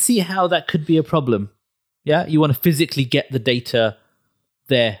 then I can see how that could be a problem. Yeah, you want to physically get the data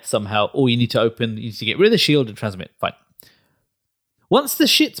there somehow, or you need to get rid of the shield and transmit. Fine. Once the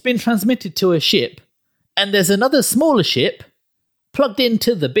shit's been transmitted to a ship, and there's another smaller ship plugged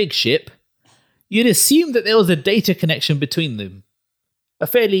into the big ship, you'd assume that there was a data connection between them. A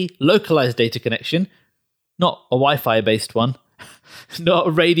fairly localized data connection, not a Wi-Fi based one, not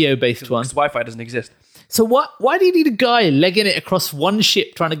a radio based one. Because Wi-Fi doesn't exist. So why do you need a guy legging it across one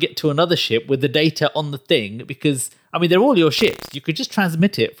ship trying to get to another ship with the data on the thing? Because, I mean, they're all your ships. You could just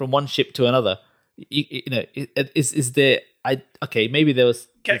transmit it from one ship to another. You know, is there... Okay, maybe there was...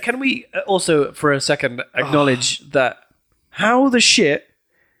 Can we also, for a second, acknowledge that how the shit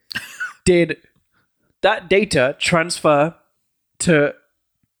did that data transfer to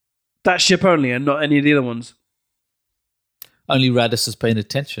that ship only and not any of the other ones? Only Radis was paying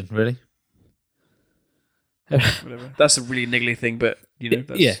attention, really. Whatever. That's a really niggly thing, but you know,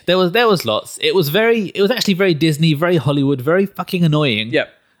 that's... yeah, there was lots. It was actually very Disney, very Hollywood, very fucking annoying. Yeah.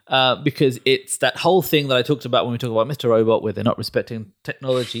 Because it's that whole thing that I talked about when we talk about Mr. Robot, where they're not respecting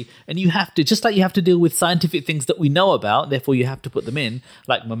technology, and you have to, just like you have to deal with scientific things that we know about, therefore you have to put them in,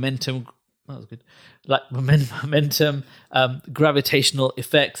 like momentum. That was good. Like momentum, gravitational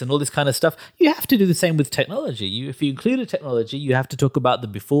effects, and all this kind of stuff. You have to do the same with technology. If you include a technology, you have to talk about the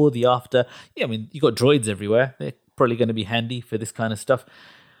before, the after. Yeah, I mean, you got droids everywhere. They're probably going to be handy for this kind of stuff.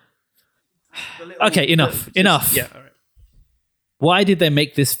 Okay, enough. Yeah, all right. Why did they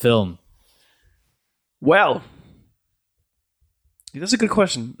make this film? Well, that's a good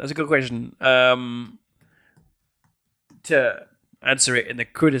question. To answer it in the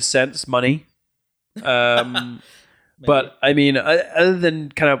crudest sense, money. But I mean, other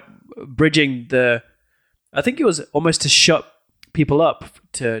than kind of bridging I think it was almost to shut people up,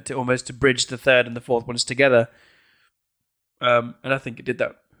 to almost to bridge the third and the fourth ones together. And I think it did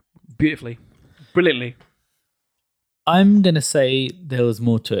that beautifully, brilliantly. I'm going to say there was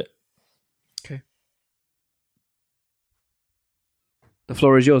more to it. Okay. The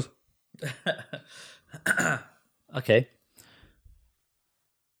floor is yours. Okay.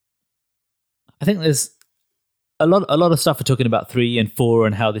 I think there's a lot of stuff we're talking about 3 and 4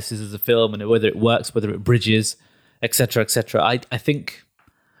 and how this is as a film and whether it works, whether it bridges, etc., etc. I think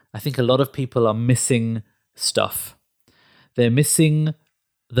a lot of people are missing stuff. They're missing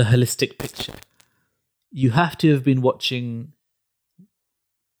the holistic picture. You have to have been watching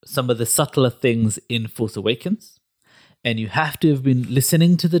some of the subtler things in Force Awakens, and you have to have been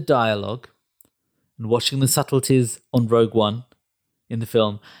listening to the dialogue and watching the subtleties on Rogue One in the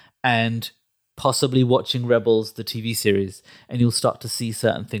film, and possibly watching Rebels, the TV series, and you'll start to see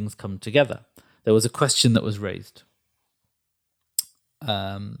certain things come together. There was a question that was raised.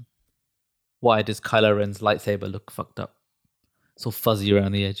 Why does Kylo Ren's lightsaber look fucked up? It's all fuzzy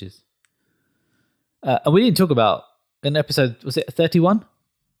around the edges. And we didn't talk about, in episode, was it 31?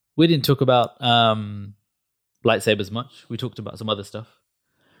 We didn't talk about lightsabers much. We talked about some other stuff.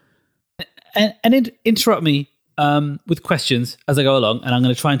 And interrupt me with questions as I go along, and I'm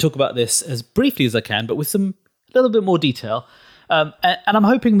going to try and talk about this as briefly as I can, but with a little bit more detail. And I'm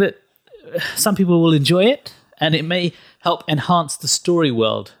hoping that some people will enjoy it, and it may help enhance the story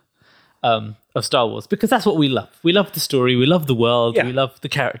world of Star Wars, because that's what we love. We love the story, we love the world, we love the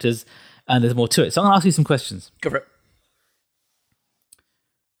characters, and there's more to it. So I'm going to ask you some questions. Go for it.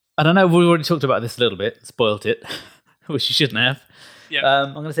 And I know we've already talked about this a little bit, spoilt it, which you shouldn't have. Yeah.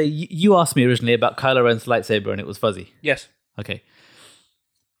 I'm going to say, you asked me originally about Kylo Ren's lightsaber and it was fuzzy. Yes. Okay.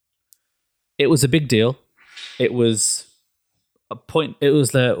 It was a big deal. It was a point. It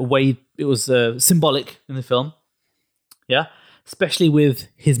was symbolic in the film. Yeah. Especially with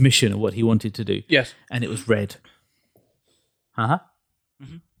his mission of what he wanted to do. Yes. And it was red. Uh-huh.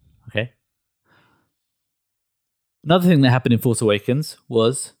 Mm-hmm. Okay. Another thing that happened in Force Awakens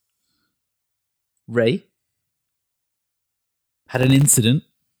was Rey had an incident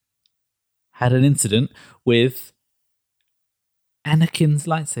with Anakin's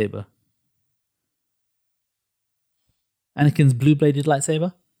lightsaber. Anakin's blue-bladed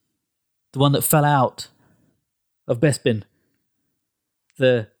lightsaber. The one that fell out of Bespin.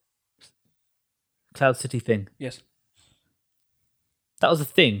 The Cloud City thing. Yes. That was a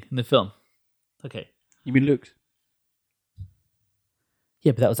thing in the film. Okay. You mean Luke's?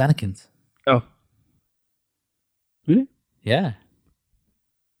 Yeah, but that was Anakin's. Oh. Really? Yeah.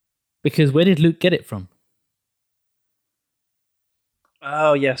 Because where did Luke get it from?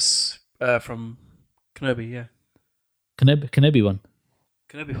 Oh, yes. From Kenobi, yeah. Kenobi one.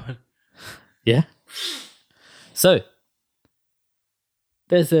 Kenobi one. Yeah. So,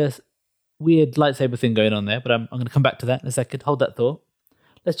 there's a weird lightsaber thing going on there, but I'm going to come back to that in a second. Hold that thought.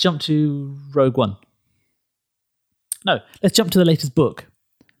 Let's jump to Rogue One. No, let's jump to the latest book,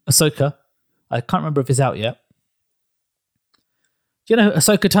 Ahsoka. I can't remember if it's out yet. Do you know who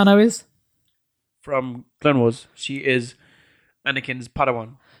Ahsoka Tano is? From Clone Wars. She is Anakin's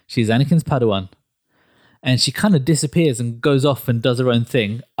Padawan. She's Anakin's Padawan. And she kind of disappears and goes off and does her own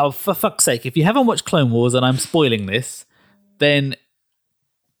thing. Oh, for fuck's sake, if you haven't watched Clone Wars and I'm spoiling this, then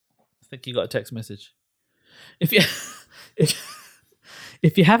I think you got a text message. If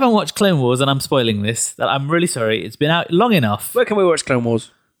you haven't watched Clone Wars and I'm spoiling this, then I'm really sorry. It's been out long enough. Where can we watch Clone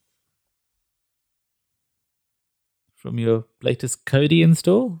Wars? From your latest Cody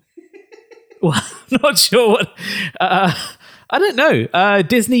install? Well, I'm not sure what. I don't know.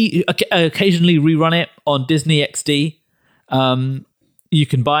 Disney occasionally rerun it on Disney XD. You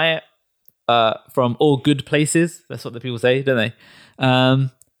can buy it from all good places. That's what the people say, don't they?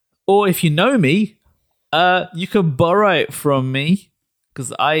 Or if you know me, you can borrow it from me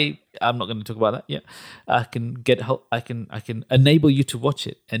because I'm not going to talk about that yet. I can get help. I can enable you to watch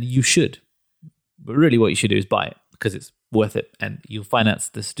it, and you should. But really, what you should do is buy it because it's worth it, and you'll finance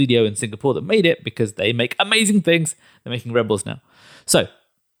the studio in Singapore that made it because they make amazing things. They're making Rebels now. So,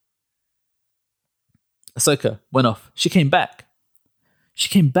 Ahsoka went off. She came back.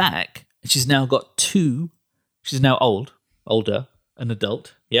 And she's now got two. She's now older, an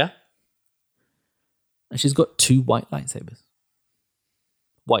adult, yeah? And she's got two white lightsabers.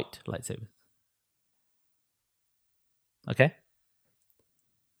 White lightsabers. Okay?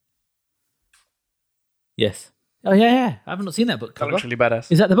 Yes. Oh, yeah. I have not seen that book That cover. looks really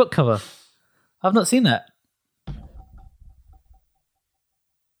badass. Is that the book cover? I've not seen that.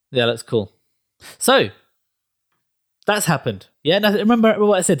 Yeah, that's cool. So, that's happened. Yeah, now remember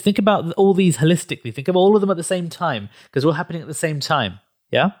what I said. Think about all these holistically. Think of all of them at the same time because they're all happening at the same time.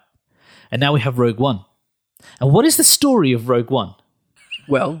 Yeah? And now we have Rogue One. And what is the story of Rogue One?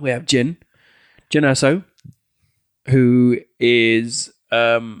 Well, we have Jyn Erso, who is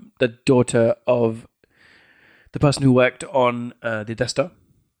the daughter of the person who worked on the Death Star.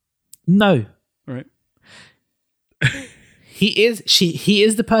 No. All right. He is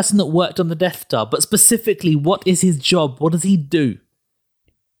the person that worked on the Death Star, but specifically, what is his job? What does he do?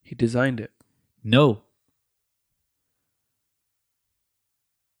 He designed it. No.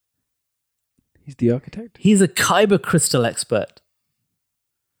 He's the architect. He's a kyber crystal expert.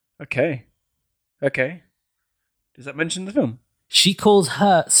 Okay. Does that mention the film? She calls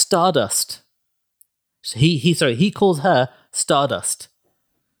her Stardust. He calls her Stardust.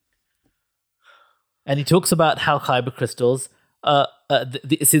 And he talks about how kyber crystals,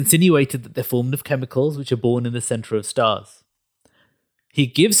 it's insinuated that they're formed of chemicals which are born in the center of stars. He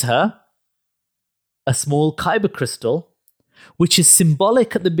gives her a small kyber crystal, which is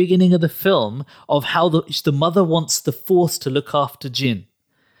symbolic at the beginning of the film of how the mother wants the Force to look after Jyn.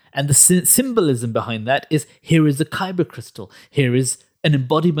 And the symbolism behind that is, here is a kyber crystal. Here is an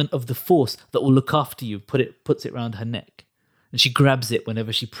embodiment of the Force that will look after you. Puts it around her neck. And she grabs it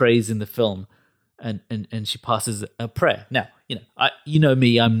whenever she prays in the film. And she passes a prayer. Now, you know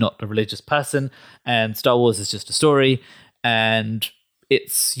me, I'm not a religious person, and Star Wars is just a story, and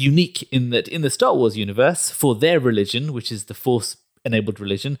it's unique in that in the Star Wars universe, for their religion, which is the Force-enabled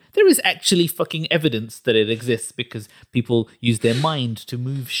religion, there is actually fucking evidence that it exists because people use their mind to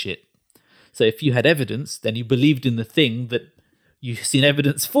move shit. So if you had evidence, then you believed in the thing that you've seen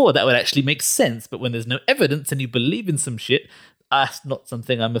evidence for. That would actually make sense, but when there's no evidence and you believe in some shit, that's not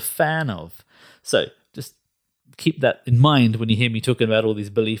something I'm a fan of. So just keep that in mind when you hear me talking about all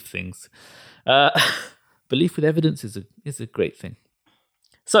these belief things. Belief with evidence is a great thing.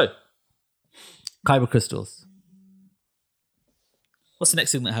 So, kyber crystals. What's the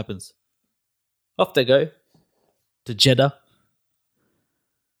next thing that happens? Off they go to Jeddah.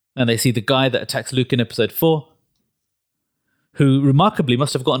 And they see the guy that attacks Luke in episode 4. who remarkably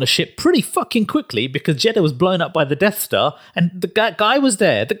must have gotten a ship pretty fucking quickly because Jeddah was blown up by the Death Star, and the guy was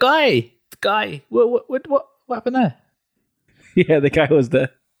there. The guy. What happened there? Yeah, the guy was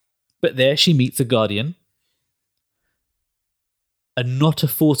there. But there she meets a Guardian, and not a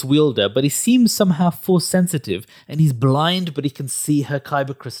Force wielder, but he seems somehow Force sensitive, and he's blind, but he can see her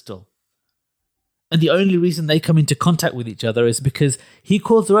kyber crystal. And the only reason they come into contact with each other is because he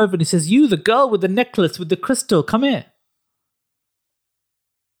calls her over and he says, "You, the girl with the necklace with the crystal, come here."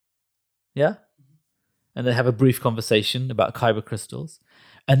 Yeah? And they have a brief conversation about kyber crystals.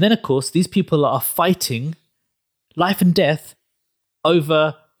 And then, of course, these people are fighting life and death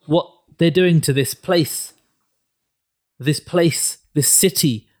over what they're doing to this place, this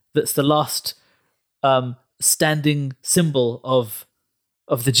city that's the last standing symbol of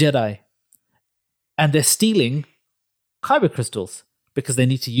the Jedi. And they're stealing kyber crystals because they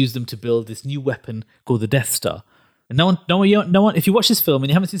need to use them to build this new weapon called the Death Star. And no one. If you watch this film and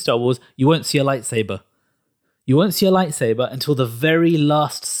you haven't seen Star Wars, you won't see a lightsaber. You won't see a lightsaber until the very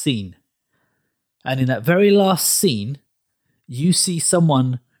last scene. And in that very last scene, you see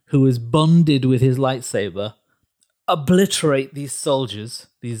someone who is bonded with his lightsaber obliterate these soldiers,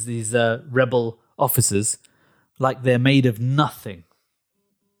 these rebel officers, like they're made of nothing.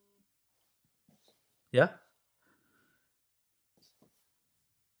 Yeah?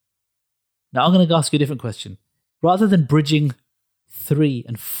 Now I'm going to ask you a different question. Rather than bridging 3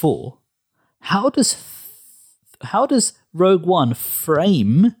 and 4, how does Rogue One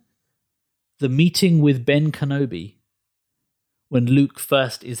frame the meeting with Ben Kenobi when Luke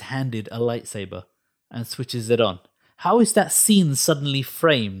first is handed a lightsaber and switches it on? How is that scene suddenly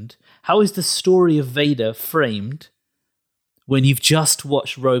framed? How is the story of Vader framed when you've just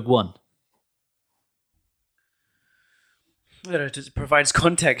watched Rogue One? I don't know, it provides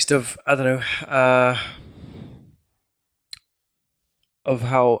context of, of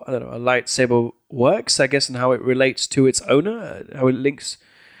how, a lightsaber works, I guess, and how it relates to its owner, how it links,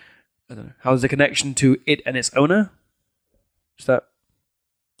 how's the connection to it and its owner? Is that...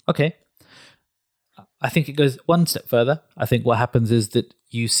 Okay. I think it goes one step further. I think what happens is that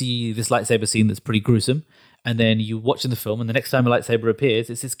you see this lightsaber scene that's pretty gruesome, and then you watch in the film, and the next time a lightsaber appears,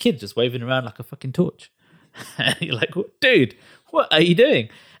 it's this kid just waving around like a fucking torch. And you're like, dude, what are you doing?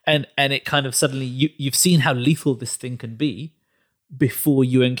 And it kind of suddenly, you've seen how lethal this thing can be before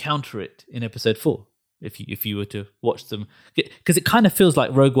you encounter it in episode 4. If you were to watch them, because it kind of feels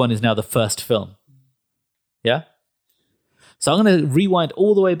like Rogue One is now the first film. Yeah? So I'm going to rewind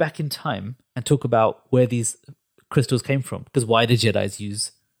all the way back in time and talk about where these crystals came from. Because why do Jedis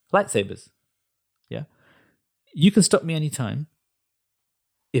use lightsabers? Yeah? You can stop me anytime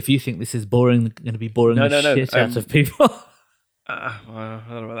if you think this is boring, going to be boring shit out of people. I don't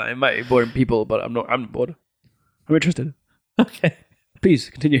know about that. It might be boring people, but I'm not bored. I'm interested. Okay. Please,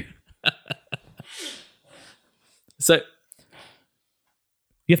 continue. So,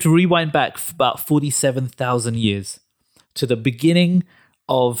 you have to rewind back about 47,000 years to the beginning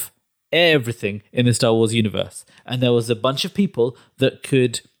of everything in the Star Wars universe. And there was a bunch of people that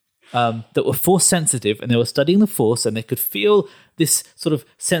could... that were Force sensitive, and they were studying the Force, and they could feel this sort of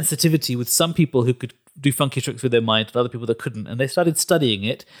sensitivity with some people who could do funky tricks with their mind and other people that couldn't. And they started studying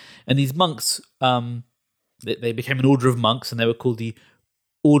it. And these monks, they became an order of monks, and they were called the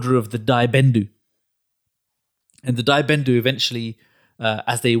Order of the Dai Bendu. And the Dai Bendu eventually,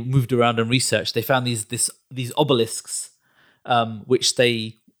 as they moved around and researched, they found these obelisks, which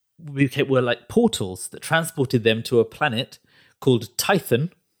were like portals that transported them to a planet called Tython.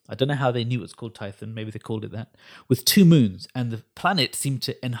 I don't know how they knew it was called Tython. Maybe they called it that. With 2 moons. And the planet seemed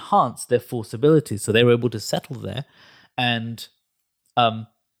to enhance their Force abilities. So they were able to settle there and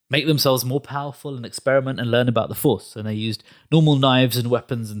make themselves more powerful and experiment and learn about the Force. And they used normal knives and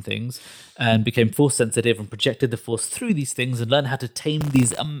weapons and things and became Force sensitive and projected the Force through these things and learned how to tame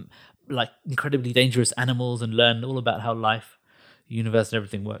these like incredibly dangerous animals and learn all about how life, the universe and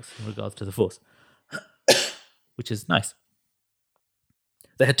everything works in regards to the Force, which is nice.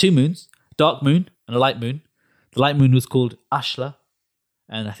 They had 2 moons, a dark moon and a light moon. The light moon was called Ashla,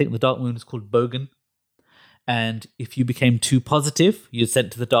 and I think the dark moon was called Bogan. And if you became too positive, you're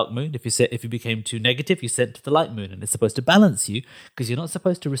sent to the dark moon. If you became too negative, you're sent to the light moon. And it's supposed to balance you, because you're not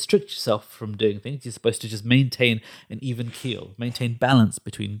supposed to restrict yourself from doing things. You're supposed to just maintain an even keel, maintain balance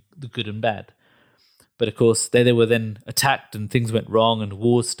between the good and bad. But of course, they were then attacked and things went wrong and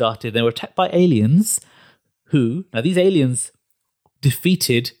wars started. They were attacked by aliens now these aliens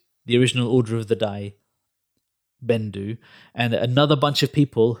defeated the original Order of the Dai Bendu, and another bunch of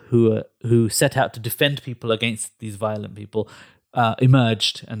people who set out to defend people against these violent people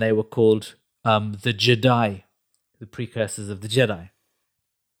emerged, and they were called the Jedi. the precursors of the Jedi.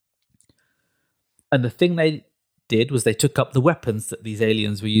 And the thing they did was they took up the weapons that these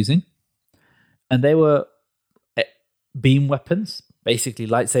aliens were using, and they were beam weapons, basically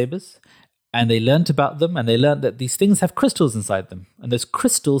lightsabers, and they learnt about them, and they learnt that these things have crystals inside them, and those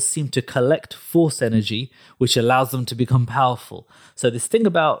crystals seem to collect force energy, which allows them to become powerful. So this thing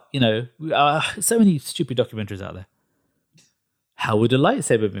about, so many stupid documentaries out there. How would a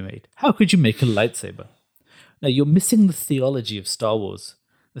lightsaber be made? How could you make a lightsaber? Now, you're missing the theology of Star Wars.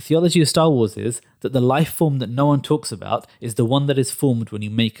 The theology of Star Wars is that the life form that no one talks about is the one that is formed when you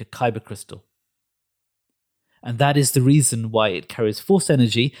make a kyber crystal. And that is the reason why it carries force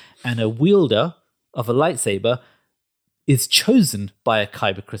energy, and a wielder of a lightsaber is chosen by a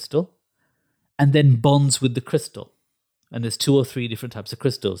kyber crystal and then bonds with the crystal. And there's 2 or 3 different types of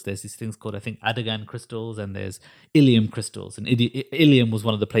crystals. There's these things called, I think, Adagan crystals, and there's Ilium crystals. And Ilium was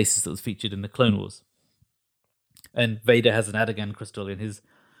one of the places that was featured in the Clone Wars. And Vader has an Adagan crystal in his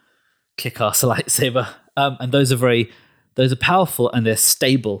kick-ass lightsaber. And those are powerful, and they're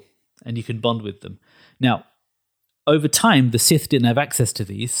stable, and you can bond with them. Now, over time, the Sith didn't have access to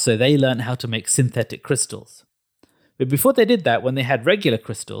these, so they learned how to make synthetic crystals. But before they did that, when they had regular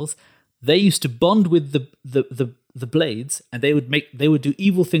crystals, they used to bond with the blades, and they would do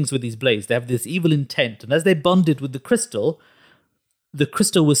evil things with these blades. They have this evil intent, and as they bonded with the crystal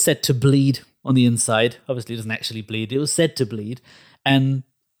was said to bleed on the inside. Obviously, it doesn't actually bleed. It was said to bleed, and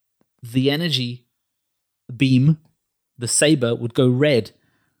the energy beam, the saber, would go red,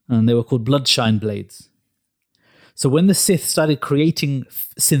 and they were called bloodshine blades. So when the Sith started creating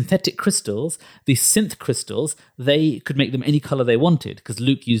synthetic crystals, these synth crystals, they could make them any color they wanted, because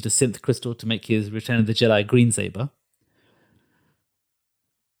Luke used a synth crystal to make his Return of the Jedi green saber.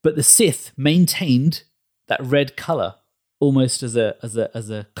 But the Sith maintained that red color almost as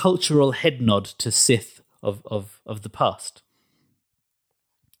a cultural head nod to Sith of the past.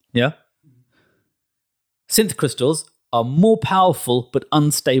 Yeah? Synth crystals are more powerful but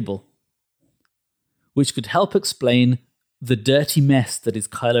unstable, which could help explain the dirty mess that is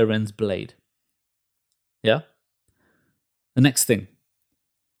Kylo Ren's blade. Yeah? The next thing.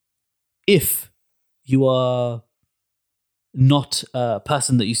 If you are not a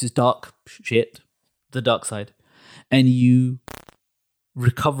person that uses dark shit, the dark side, and you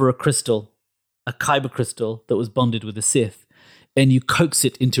recover a crystal, a kyber crystal that was bonded with a Sith, and you coax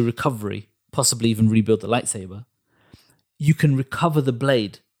it into recovery, possibly even rebuild the lightsaber, you can recover the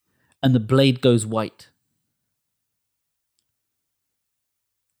blade, and the blade goes white.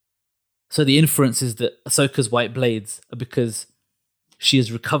 So the inference is that Ahsoka's white blades are because she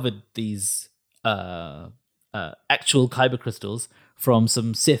has recovered these actual kyber crystals from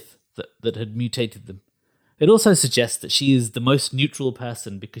some Sith that had mutated them. It also suggests that she is the most neutral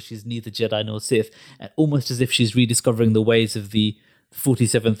person because she's neither Jedi nor Sith, and almost as if she's rediscovering the ways of the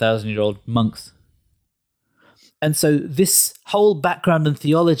 47,000-year-old monks. And so this whole background and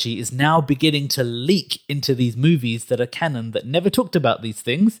theology is now beginning to leak into these movies that are canon that never talked about these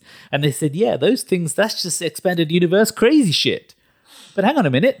things. And they said, yeah, those things, that's just expanded universe crazy shit. But hang on a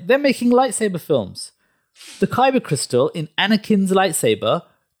minute, they're making lightsaber films. The kyber crystal in Anakin's lightsaber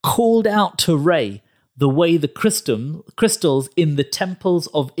called out to Rey the way the crystals in the temples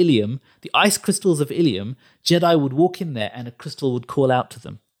of Ilium, the ice crystals of Ilium, Jedi would walk in there and a crystal would call out to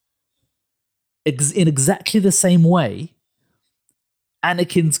them. In exactly the same way,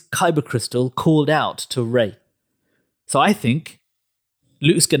 Anakin's kyber crystal called out to Rey. So I think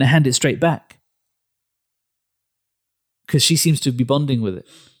Luke's going to hand it straight back, because she seems to be bonding with it.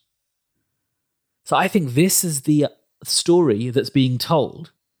 So I think this is the story that's being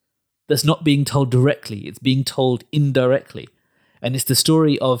told, that's not being told directly, it's being told indirectly. And it's the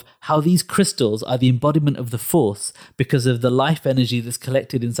story of how these crystals are the embodiment of the Force because of the life energy that's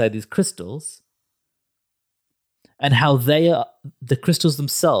collected inside these crystals, and how the crystals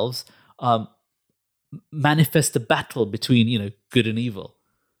themselves manifest the battle between, good and evil,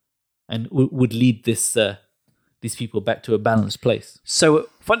 and would lead these people back to a balanced place. So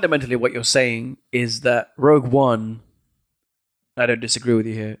fundamentally what you're saying is that Rogue One, I don't disagree with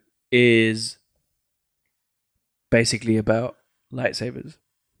you here, is basically about lightsabers.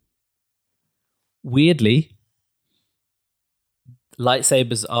 Weirdly,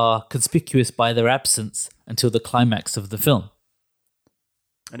 lightsabers are conspicuous by their absence until the climax of the film.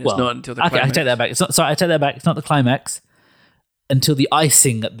 And it's not until the climax. Okay, I take that back. I take that back. It's not the climax until the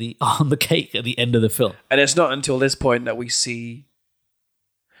icing on the cake at the end of the film. And it's not until this point that we see,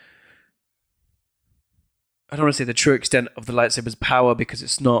 I don't want to say the true extent of the lightsaber's power, because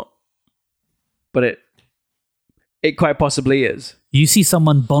it's not, but it quite possibly is. You see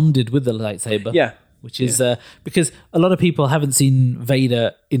someone bonded with the lightsaber. Yeah. which is because a lot of people haven't seen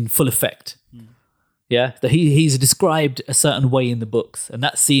Vader in full effect. Yeah, that he's described a certain way in the books, and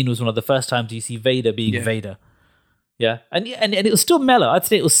that scene was one of the first times you see Vader being Vader. Yeah, and it was still mellow. I'd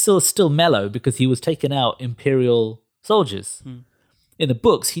say it was still mellow because he was taking out Imperial soldiers. In the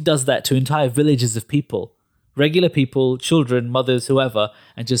books, he does that to entire villages of people, regular people, children, mothers, whoever,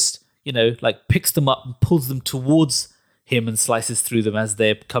 and just like picks them up and pulls them towards him and slices through them as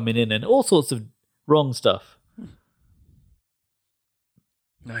they're coming in, and all sorts of wrong stuff.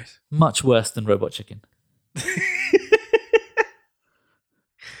 Nice. Much worse than Robot Chicken.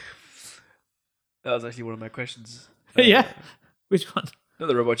 That was actually one of my questions. Yeah? Which one? Not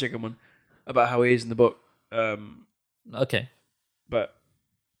the Robot Chicken one. About how he is in the book. Okay. But,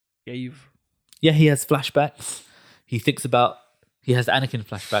 yeah, Yeah, he has flashbacks. He has Anakin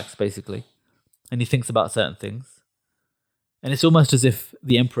flashbacks, basically. And he thinks about certain things. And it's almost as if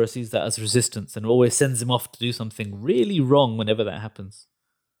the Emperor sees that as resistance and always sends him off to do something really wrong whenever that happens.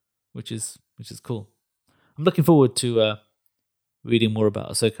 Which is cool. I'm looking forward to reading more about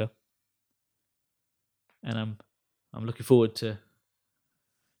Ahsoka, and I'm looking forward to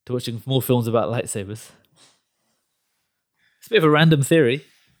watching more films about lightsabers. It's a bit of a random theory,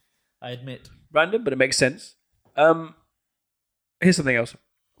 I admit. Random, but it makes sense. Here's something else.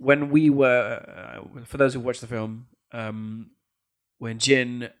 When we were, for those who watched the film, when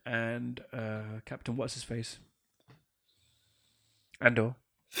Jin and Captain What's His Face, Andor.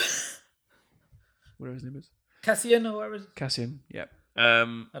 Whatever his name is. Cassian or whatever. Cassian, yeah. I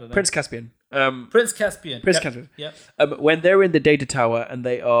don't know. Prince Caspian. Prince Caspian. Prince Yep. Caspian. Yep. When they're in the data tower and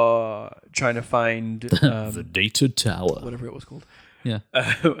they are trying to find The Data Tower. whatever it was called. Yeah.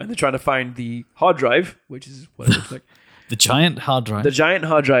 And they're trying to find the hard drive, which is what it looks like. The giant hard drive. The giant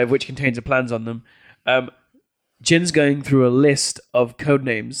hard drive, which contains the plans on them. Jin's going through a list of code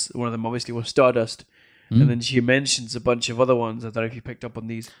names. One of them obviously was Stardust. And then she mentions a bunch of other ones. I don't know if you picked up on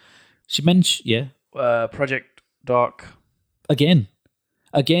these. She mentioned, yeah. Project Dark. Again,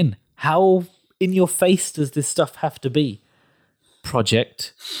 how in your face does this stuff have to be?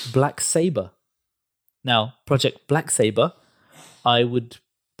 Project Black Saber. Now, Project Black Saber, I would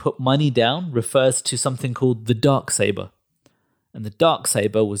put money down, refers to something called the Dark Saber. And the Dark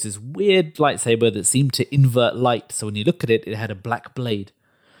Saber was this weird lightsaber that seemed to invert light. So when you look at it, it had a black blade.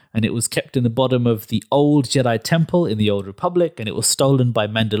 And it was kept in the bottom of the old Jedi Temple in the Old Republic, and it was stolen by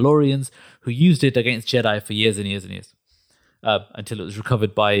Mandalorians who used it against Jedi for years and years and years. Until it was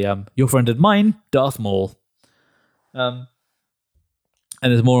recovered by your friend and mine, Darth Maul. And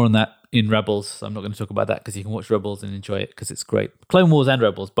there's more on that in Rebels, so I'm not going to talk about that because you can watch Rebels and enjoy it because it's great. Clone Wars and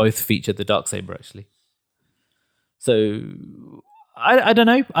Rebels both featured the Darksaber, actually. So, I don't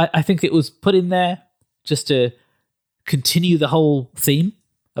know. I think it was put in there just to continue the whole theme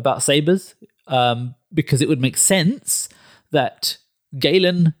about sabers, because it would make sense that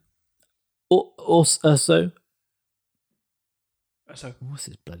Galen Erso, what's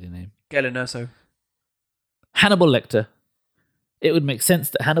his bloody name? Galen Erso. Hannibal Lecter. It would make sense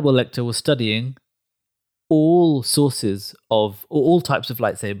that Hannibal Lecter was studying all sources of, or all types of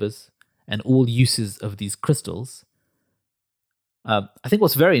lightsabers and all uses of these crystals. I think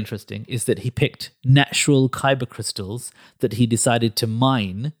what's very interesting is that he picked natural kyber crystals that he decided to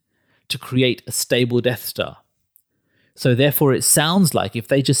mine to create a stable Death Star. So therefore it sounds like if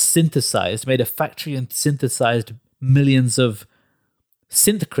they just made a factory and synthesized millions of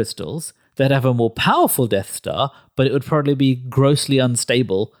synth crystals, they'd have a more powerful Death Star, but it would probably be grossly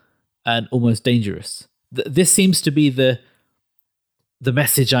unstable and almost dangerous. This seems to be the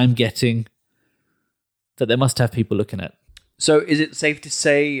message I'm getting that they must have people looking at. So is it safe to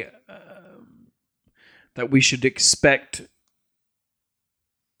say that we should expect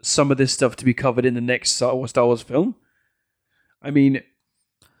some of this stuff to be covered in the next Star Wars film? I mean,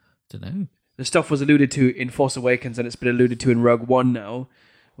 don't know. The stuff was alluded to in Force Awakens and it's been alluded to in Rogue One now.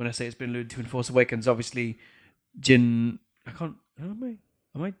 When I say it's been alluded to in Force Awakens, obviously Jin... Am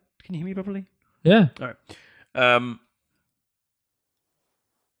I? Can you hear me properly? Yeah. All right.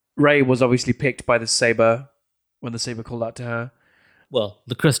 Rey was obviously picked by the saber when the saber called out to her. Well,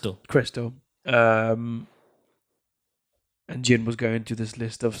 the crystal. And Jin was going through this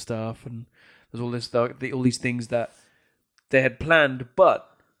list of stuff, and there's all these things that they had planned,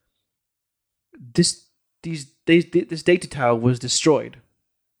 but this data tower was destroyed.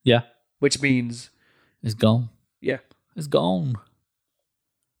 Yeah. Which means it's gone. Yeah. It's gone.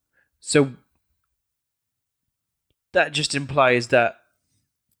 So that just implies that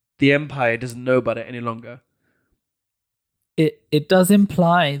the Empire doesn't know about it any longer. It does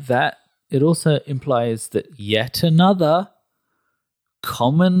imply that. It also implies that yet another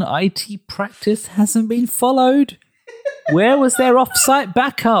common IT practice hasn't been followed. Where was their off-site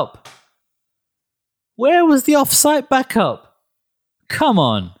backup? Where was the off-site backup? Come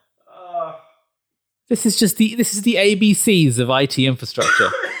on. This is the ABCs of IT infrastructure.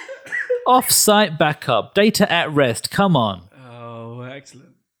 Off-site backup, data at rest. Come on. Oh,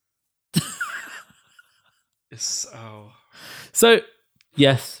 excellent. So,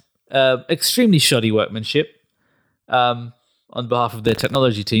 yes, extremely shoddy workmanship on behalf of their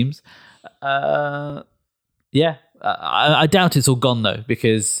technology teams. I doubt it's all gone though,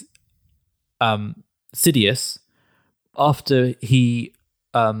 because Sidious, after he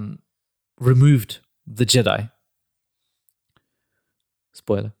removed the Jedi,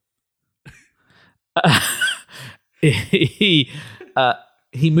 spoiler, he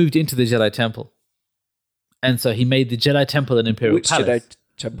moved into the Jedi Temple, and so he made the Jedi Temple an Imperial Palace. Jedi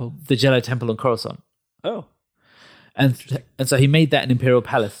Temple? The Jedi Temple on Coruscant. Oh, and so he made that an Imperial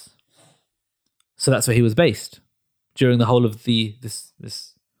Palace. So that's where he was based during the whole of this,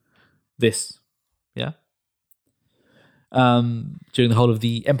 yeah. During the whole of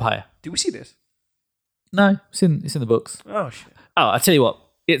the Empire. do we see this? No, it's in the books. Oh shit! Oh, I tell you what,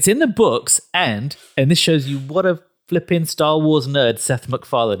 it's in the books, and this shows you what a flipping Star Wars nerd Seth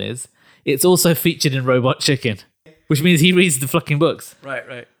MacFarlane is. It's also featured in Robot Chicken, which means he reads the fucking books.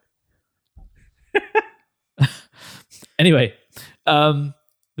 Right. Anyway, the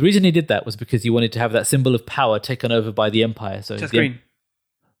reason he did that was because he wanted to have that symbol of power taken over by the Empire. So Seth Green.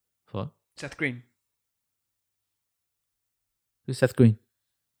 What? Seth Green. Who's Seth Green?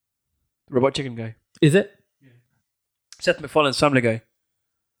 Robot Chicken guy. Is it? Yeah. Seth MacFarlane's Family Guy.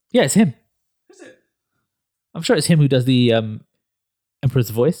 Yeah, it's him. Is it? I'm sure it's him who does the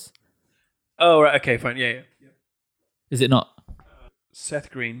Emperor's voice. Oh, right. Okay, fine. Yeah. Is it not? Seth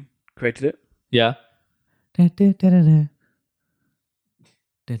Green created it. Yeah. Oh,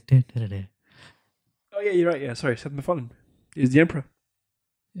 yeah, you're right. Yeah, sorry. Seth MacFarlane. He's the Emperor.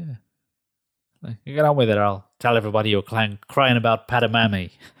 Yeah. Like, you get on with it, or I'll tell everybody you're crying about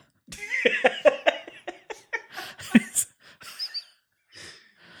Padamami.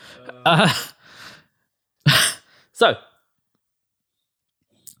 So,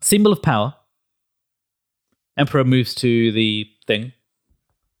 symbol of power. Emperor moves to the thing.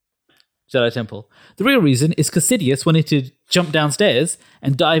 Jedi Temple. The real reason is because Sidious wanted to jump downstairs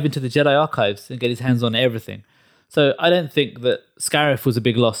and dive into the Jedi archives and get his hands on everything. So I don't think that Scarif was a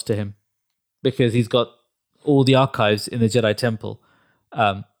big loss to him, because he's got all the archives in the Jedi Temple,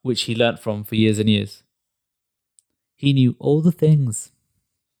 which he learnt from for years and years. He knew all the things.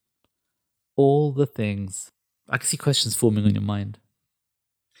 All the things. I can see questions forming on your mind.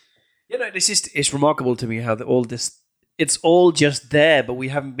 You know, it's remarkable to me how it's all just there, but we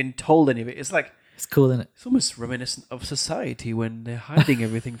haven't been told any of it. It's like, it's cool, isn't it? It's almost reminiscent of society when they're hiding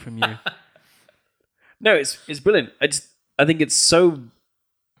everything from you. No, it's brilliant. I think it's so.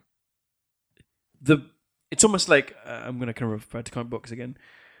 It's almost like I'm going to kind of refer to comic books again.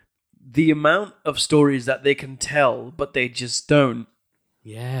 The amount of stories that they can tell, but they just don't.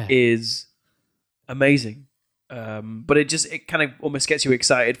 Yeah, is amazing. But it kind of almost gets you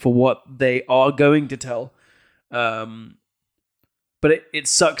excited for what they are going to tell. But it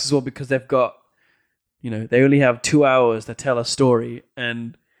sucks as well, because they've got, they only have 2 hours to tell a story,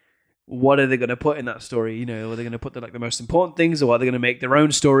 and what are they going to put in that story? Are they going to put the most important things, or are they going to make their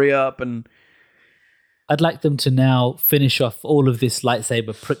own story up? And I'd like them to now finish off all of this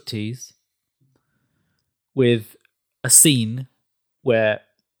lightsaber prick tease with a scene where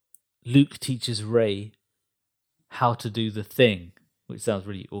Luke teaches Rey how to do the thing, which sounds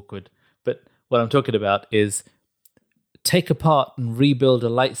really awkward. But what I'm talking about is take apart and rebuild a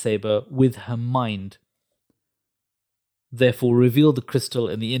lightsaber with her mind. Therefore, reveal the crystal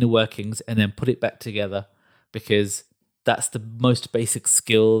and the inner workings, and then put it back together, because that's the most basic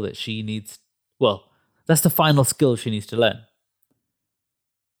skill that she needs. Well, that's the final skill she needs to learn.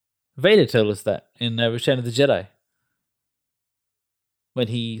 Vader told us that in Return of the Jedi, when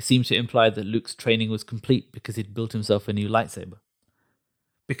he seemed to imply that Luke's training was complete because he'd built himself a new lightsaber.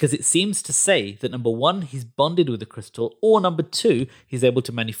 Because it seems to say that, number one, he's bonded with a crystal, or number two, he's able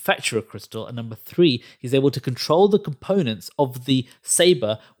to manufacture a crystal, and number three, he's able to control the components of the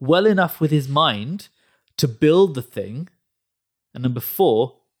saber well enough with his mind to build the thing, and number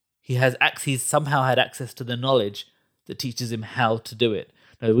four, he's somehow had access to the knowledge that teaches him how to do it.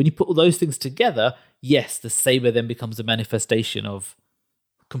 Now, when you put all those things together, yes, the saber then becomes a manifestation of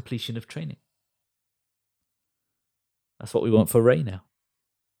completion of training. That's what we want for Rey now.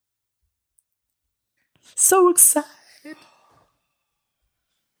 So excited.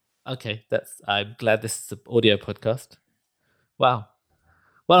 Okay, I'm glad this is an audio podcast. Wow.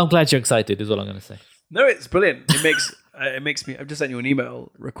 Well, I'm glad you're excited. Is what I'm going to say. No, it's brilliant. It makes me. I've just sent you an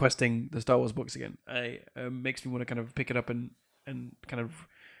email requesting the Star Wars books again. Makes me want to kind of pick it up and kind of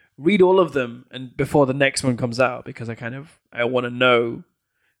read all of them and before the next one comes out, because I want to know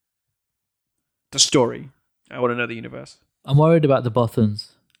the story. I want to know the universe. I'm worried about the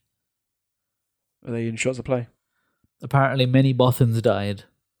Bothans. Are they in short supply? Apparently, many Bothans died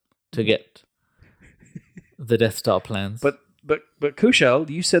to get the Death Star plans. But Kushal,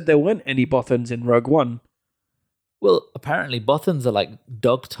 you said there weren't any Bothans in Rogue One. Well, apparently Bothans are like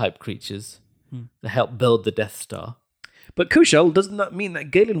dog-type creatures that help build the Death Star. But Kushal, doesn't that mean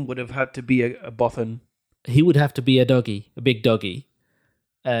that Galen would have had to be a Bothan? He would have to be a doggy, a big doggy.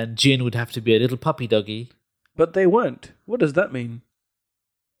 And Jin would have to be a little puppy doggy. But they weren't. What does that mean?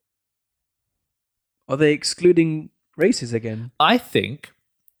 Are they excluding races again? I think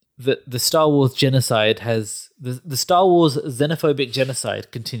that the Star Wars genocide has... The Star Wars xenophobic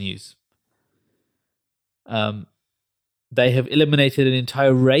genocide continues. They have eliminated an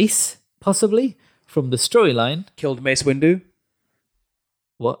entire race, possibly, from the storyline. Killed Mace Windu?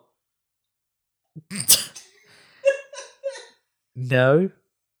 What? No.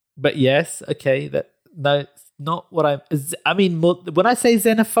 But yes, okay. No, it's not what I mean, when I say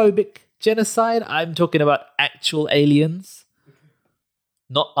xenophobic genocide, I'm talking about actual aliens,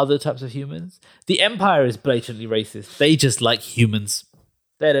 not other types of humans. The Empire is blatantly racist. They just like humans.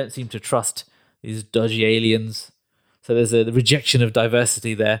 They don't seem to trust these dodgy aliens. So there's a rejection of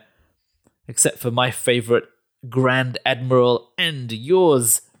diversity there. Except for my favorite Grand Admiral and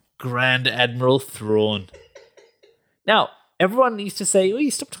yours, Grand Admiral Thrawn. Now, everyone needs to say,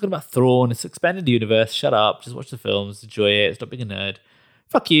 you stop talking about Thrawn. It's expanded universe. Shut up. Just watch the films. Enjoy it. Stop being a nerd.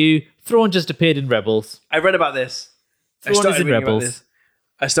 Fuck you. Thrawn just appeared in Rebels. I read about this. Thrawn is in Rebels.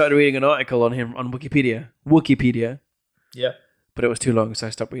 I started reading an article on him on Wikipedia. Yeah. But it was too long, so I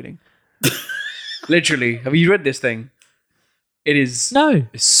stopped reading. Literally. Have you read this thing? It is... No.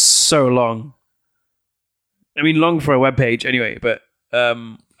 It's so long. I mean, long for a web page anyway, but I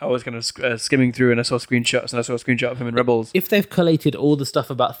was kind of skimming through and I saw screenshots, and I saw a screenshot of him in Rebels. If they've collated all the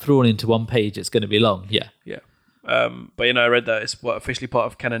stuff about Thrawn into one page, it's going to be long. Yeah. Yeah. But, I read that it's officially part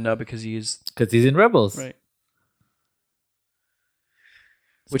of canon now because he's in Rebels. Right.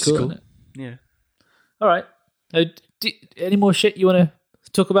 It's Which cool, is cool. isn't it? Yeah. All right. Any more shit you want to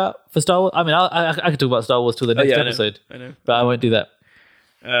talk about for Star Wars? I mean, I could talk about Star Wars till the next episode. I know. But I won't do that.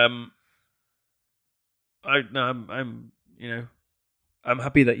 I'm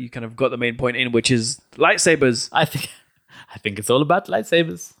happy that you kind of got the main point in, which is lightsabers. I think it's all about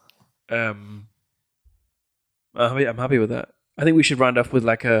lightsabers. I'm happy with that. I think we should round off with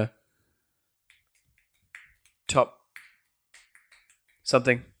like a top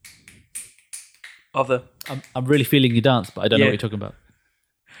something of the I'm really feeling you dance, but I don't know what you're talking about.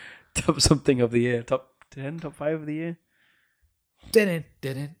 Top something of the year. Top 10, top 5 of the year.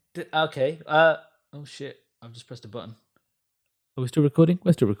 Okay. Oh shit! I've just pressed a button. Are we still recording?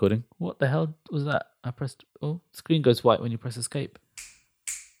 We're still recording. What the hell was that? I pressed... Oh, screen goes white when you press escape.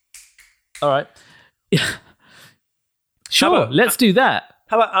 All right. Yeah. Sure, let's do that.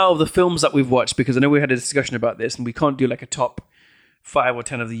 How about out of the films that we've watched? Because I know we had a discussion about this, and we can't do like a top 5 or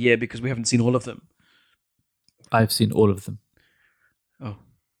 10 of the year because we haven't seen all of them. I've seen all of them. Oh.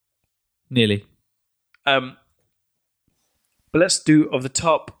 Nearly. But let's do of the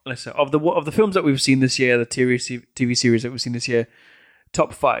top. Let's say of the films that we've seen this year, the TV series that we've seen this year,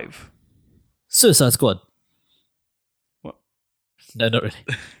 top 5. Suicide Squad. What? No, not really.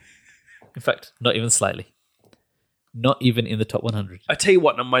 In fact, not even slightly. Not even in the top 100. I tell you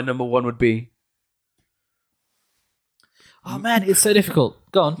what, my number 1 would be. Oh man, it's so difficult.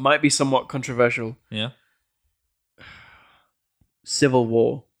 Go on. Might be somewhat controversial. Yeah. Civil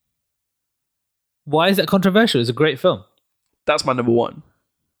War. Why is that controversial? It's a great film. That's my number 1.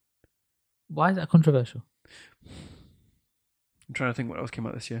 Why is that controversial? I'm trying to think what else came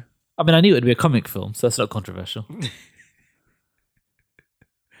out this year. I mean, I knew it would be a comic film, so that's not controversial.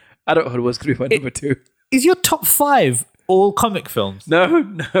 Adulthood was going to be my number 2. Is your top 5 all comic films? No.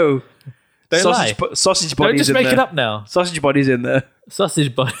 Don't Sausage Don't Body's just in make there. it up now. Sausage Body's in there.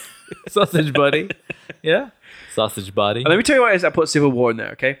 Sausage Body. Sausage Body. Yeah? Sausage Body. And let me tell you why I put Civil War in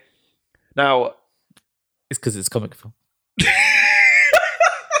there, okay? Now... It's because it's a comic film.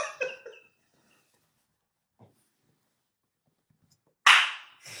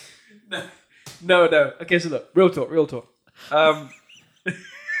 No. Okay, so look, real talk.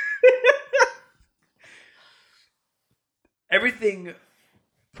 Everything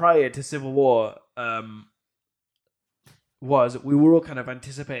prior to Civil War we were all kind of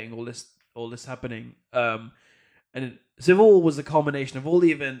anticipating all this happening, and Civil War was the culmination of all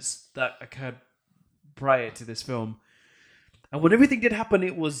the events that occurred prior to this film. And when everything did happen,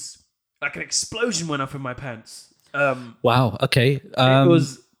 it was like an explosion went off in my pants. Wow. Okay. It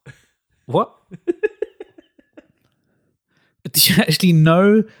was... What? Do you actually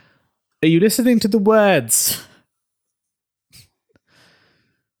know? Are you listening to the words?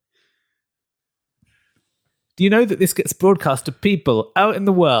 Do you know that this gets broadcast to people out in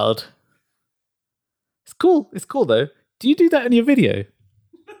the world? It's cool. It's cool, though. Do you do that in your video?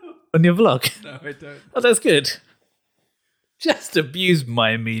 On your vlog? No, I don't. Oh, that's good. Just abuse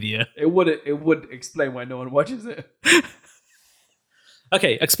my media. It would explain why no one watches it.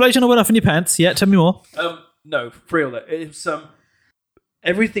 Okay, explosion went off in your pants. Yeah, tell me more. No, for real. It's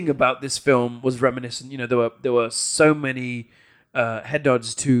everything about this film was reminiscent. You know, there were so many head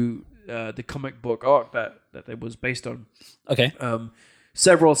nods to the comic book arc that it was based on. Okay.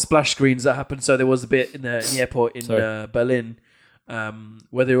 Several splash screens that happened. So there was a bit in the airport in Berlin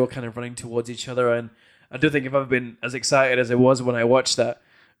where they were kind of running towards each other, and I don't think I've ever been as excited as I was when I watched that.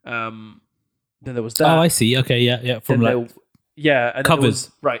 Then there was that. Oh, I see. Okay, yeah. From and covers. There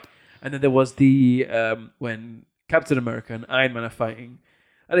was, right. And then there was the when Captain America and Iron Man are fighting.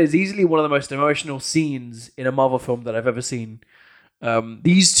 That is easily one of the most emotional scenes in a Marvel film that I've ever seen.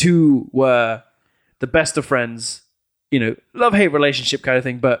 These two were the best of friends, you know, love-hate relationship kind of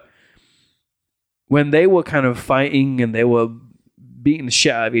thing. But when they were kind of fighting and they were beating the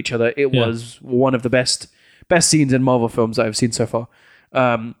shit out of each other, it was one of the best scenes in Marvel films that I've seen so far.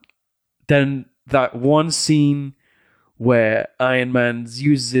 Then that one scene where Iron Man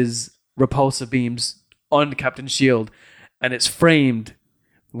uses repulsor beams on Captain Shield, and it's framed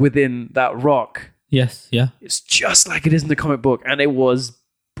within that rock. Yes, yeah. It's just like it is in the comic book, and it was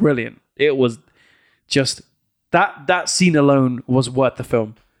brilliant. It was just that scene alone was worth the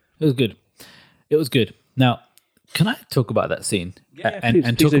film. It was good. It was good. Now, can I talk about that scene please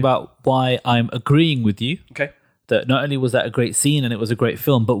talk do. about why I'm agreeing with you Okay. that not only was that a great scene and it was a great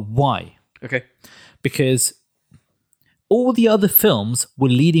film, but why? Okay. Because all the other films were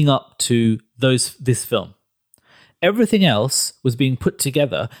leading up to this film. Everything else was being put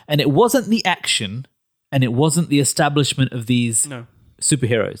together, and it wasn't the action and it wasn't the establishment of these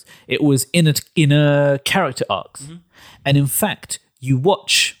superheroes. It was inner character arcs. Mm-hmm. And in fact, you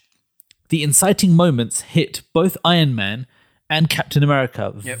watch the inciting moments hit both Iron Man and Captain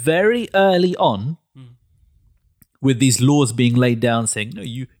America very early on with these laws being laid down saying, no,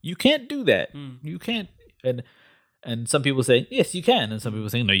 you can't do that. You can't. And some people say, yes, you can. And some people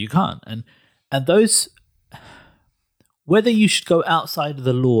say, no, you can't. And those, whether you should go outside of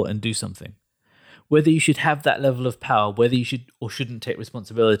the law and do something, whether you should have that level of power, whether you should or shouldn't take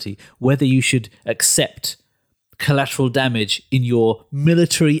responsibility, whether you should accept collateral damage in your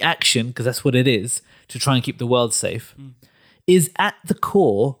military action, because that's what it is, to try and keep the world safe, is at the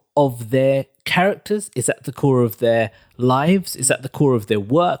core of their characters, is at the core of their lives, is at the core of their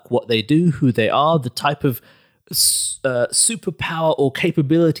work, what they do, who they are, the type of superpower or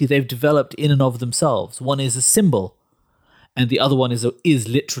capability they've developed in and of themselves. One is a symbol, and the other one is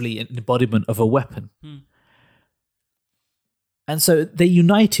literally an embodiment of a weapon. And so they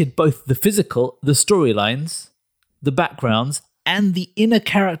united both the physical, the storylines, the backgrounds, and the inner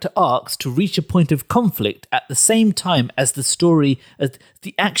character arcs to reach a point of conflict at the same time as as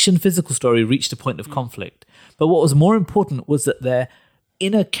the action physical story reached a point of conflict. But what was more important was that their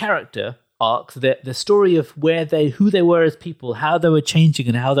inner character arcs, the story of who they were as people, how they were changing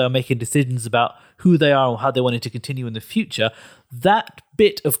and how they were making decisions about who they are or how they wanted to continue in the future, that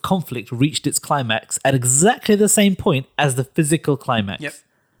bit of conflict reached its climax at exactly the same point as the physical climax. Yep.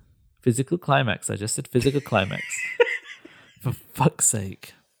 Physical climax. I just said physical climax. For fuck's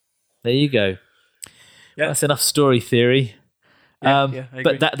sake. There you go. Yeah. That's enough story theory. I agree.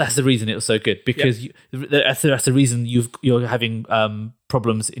 But that's the reason it was so good, because that's the reason you're having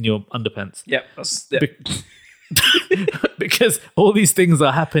problems in your underpants. Yeah. Because all these things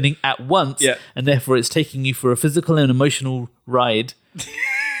are happening at once, and therefore it's taking you for a physical and emotional ride.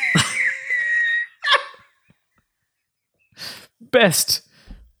 Best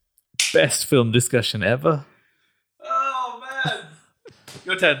film discussion ever. Oh man,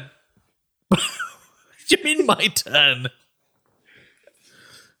 your turn. What do you mean my turn?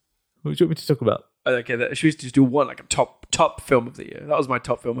 What do you want me to talk about? Okay, should we just do one, like a top film of the year? That was my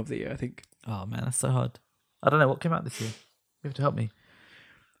top film of the year, I think. Oh man, that's so hard. I don't know what came out this year. You have to help me.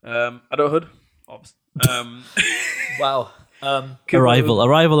 Adulthood. Wow.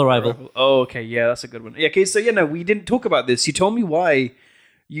 Arrival. Oh, okay, yeah, that's a good one. Yeah, okay, so we didn't talk about this. You told me why.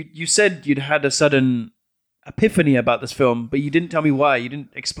 You said you'd had a sudden epiphany about this film, but you didn't tell me why. You didn't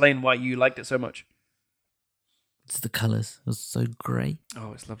explain why you liked it so much. It's the colours. It was so grey.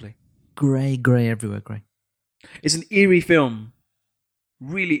 Oh, it's lovely. Grey everywhere, grey. It's an eerie film.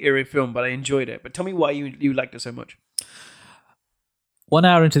 Really eerie film, but I enjoyed it. But tell me why you liked it so much. 1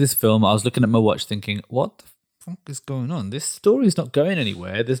 hour into this film, I was looking at my watch thinking, what the fuck is going on? This story's not going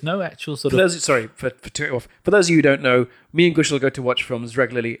anywhere. There's no actual sort of... For those of you who don't know, me and Gushal go to watch films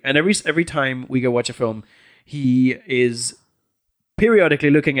regularly, and every time we go watch a film, he is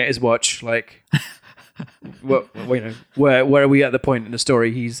periodically looking at his watch, like, where are we at the point in the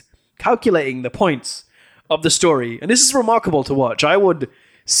story? He's calculating the points of the story, and this is remarkable to watch. I would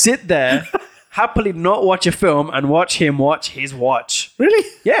sit there, happily not watch a film, and watch him watch his watch. Really?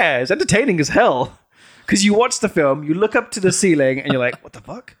 Yeah, it's entertaining as hell. Because you watch the film, you look up to the ceiling, and you're like, what the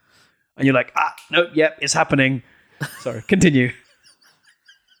fuck? And you're like, no, yep, it's happening. Sorry, continue.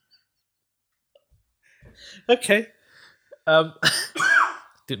 Okay.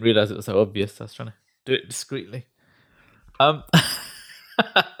 Didn't realise it was so obvious. I was trying to do it discreetly.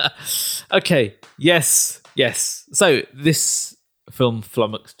 Okay. Yes. So this film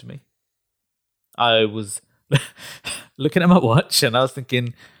flummoxed me. I was looking at my watch and I was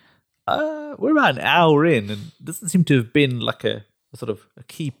thinking, we're about an hour in, and doesn't seem to have been like a sort of a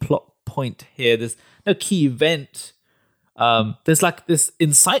key plot point here. There's no key event. There's like this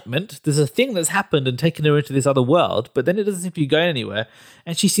incitement. There's a thing that's happened and taken her into this other world, but then it doesn't seem to be going anywhere.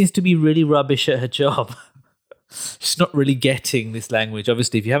 And she seems to be really rubbish at her job. She's not really getting this language.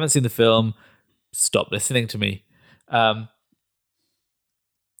 Obviously, if you haven't seen the film, stop listening to me.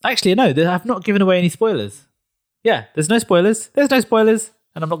 Actually, no, I've not given away any spoilers. Yeah, there's no spoilers.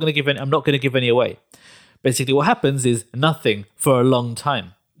 And I'm not going to give any away. Basically, what happens is nothing for a long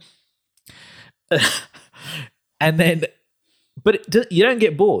time. And then, but you don't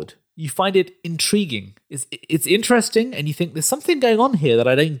get bored. You find it intriguing. It's interesting, and you think there's something going on here that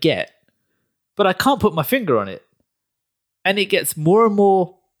I don't get, but I can't put my finger on it. And it gets more and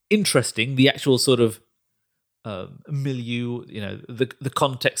more interesting. The actual sort of milieu, the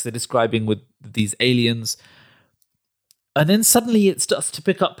context they're describing with these aliens. And then suddenly it starts to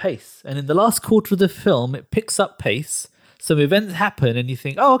pick up pace. And in the last quarter of the film, it picks up pace. Some events happen, and you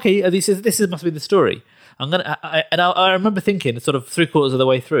think, "Oh, okay, this must be the story." I remember thinking, sort of 3/4 of the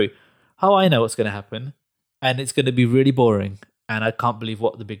way through, "Oh, I know what's going to happen, and it's going to be really boring, and I can't believe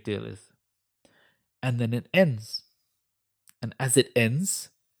what the big deal is." And then it ends, and as it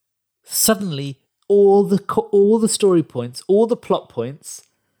ends, suddenly all the story points, all the plot points,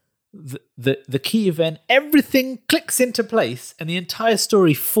 the key event, everything clicks into place, and the entire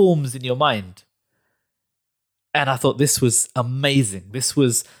story forms in your mind. And I thought this was amazing. This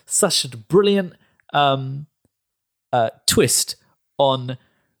was such a brilliant twist on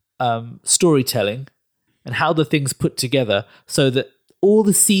storytelling and how the things put together so that all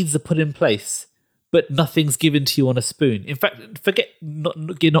the seeds are put in place, but nothing's given to you on a spoon. In fact, forget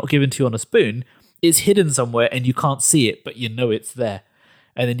not given to you on a spoon. It's hidden somewhere and you can't see it, but you know it's there.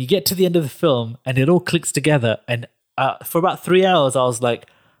 And then you get to the end of the film and it all clicks together. And for about 3 hours, I was like,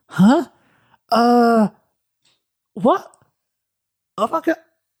 huh? What? Oh my God.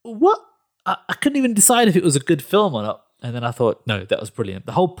 What? I couldn't even decide if it was a good film or not. And then I thought, no, that was brilliant.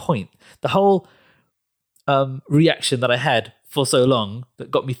 The whole point, the whole reaction that I had for so long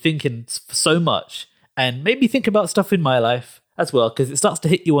that got me thinking so much and made me think about stuff in my life as well, because it starts to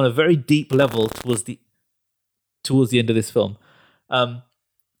hit you on a very deep level towards the end of this film,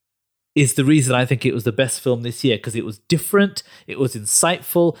 is the reason I think it was the best film this year, because it was different, it was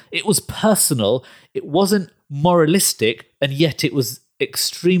insightful, it was personal, it wasn't moralistic, and yet it was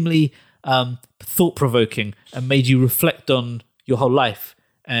extremely thought-provoking and made you reflect on your whole life.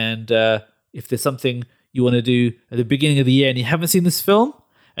 And if there's something you want to do at the beginning of the year and you haven't seen this film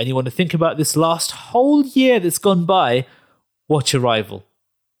and you want to think about this last whole year that's gone by, watch Arrival.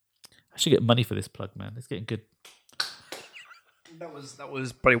 I should get money for this plug, man. It's getting good. That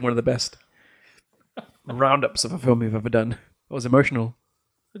was probably one of the best roundups of a film we've ever done. It was emotional.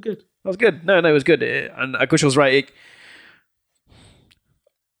 Good. That was good. No, it was good. And Akush was right.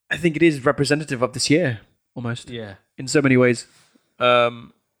 I think it is representative of this year, almost. Yeah. In so many ways. But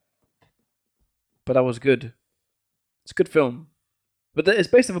that was good. It's a good film. But it's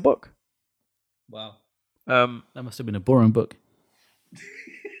based on a book. Wow. That must have been a boring book.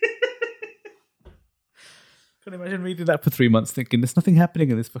 Can you imagine reading that for 3 months thinking there's nothing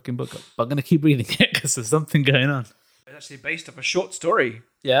happening in this fucking book, but I'm going to keep reading it because there's something going on. It's actually based off a short story.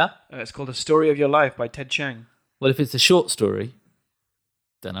 Yeah? It's called A Story of Your Life by Ted Chiang. Well, if it's a short story,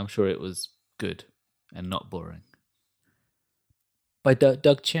 then I'm sure it was good and not boring. By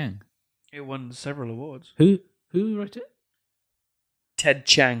Doug Chiang. It won several awards. Who wrote it? Ted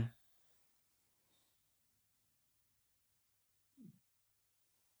Chiang.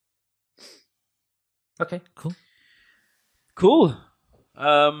 Okay, cool. Cool.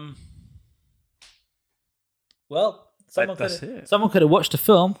 Well, that's it. someone could have watched a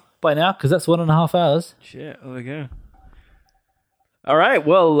film by now because that's 1.5 hours. Shit, there we go. All right,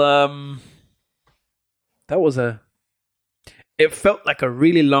 well, that was it felt like a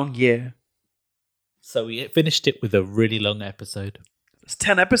really long year. So we finished it with a really long episode. It's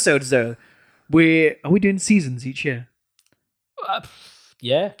 10 episodes, though. Are we doing seasons each year?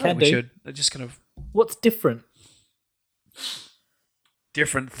 Yeah, can we do. should. Just kind of What's different?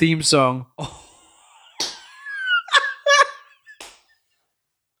 different theme song.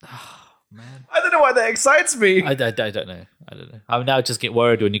 Man, I don't know why that excites me. I don't know. I now just get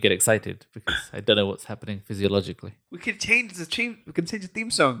worried when you get excited because I don't know what's happening physiologically. We can change the theme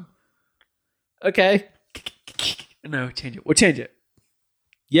song. Okay. No, change it. We'll change it.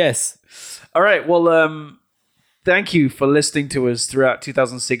 Yes. All right. Well, thank you for listening to us throughout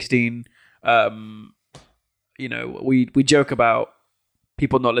 2016. We joke about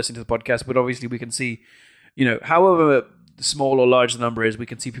people not listening to the podcast, but obviously we can see, however small or large the number is, we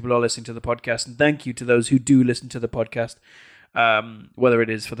can see people are listening to the podcast. And thank you to those who do listen to the podcast, whether it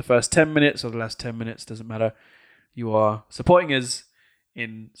is for the first 10 minutes or the last 10 minutes, doesn't matter. You are supporting us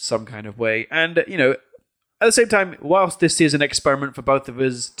in some kind of way. And, at the same time, whilst this is an experiment for both of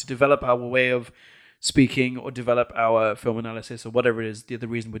us to develop our way of speaking or develop our film analysis or whatever it is, the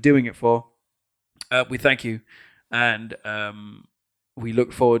reason we're doing it for, we thank you. And we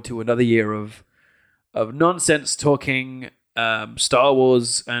look forward to another year of nonsense talking Star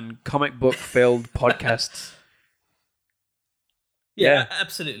Wars and comic book filled podcasts. Yeah,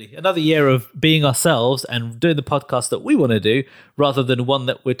 absolutely. Another year of being ourselves and doing the podcast that we want to do rather than one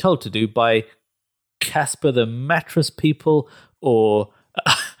that we're told to do by Casper the Mattress People or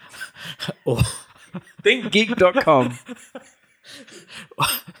thinkgeek.com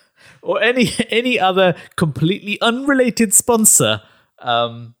or any other completely unrelated sponsor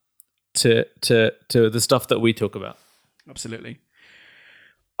to the stuff that we talk about. Absolutely.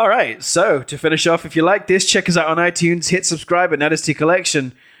 All right, so to finish off, if you like this, check us out on iTunes, hit subscribe at Nadesty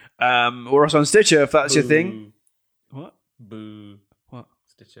Collection. We're also on Stitcher if that's your thing. What? Boo. What?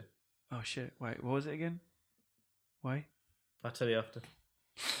 Stitcher. Oh shit! Wait, what was it again? Why? I'll tell you after.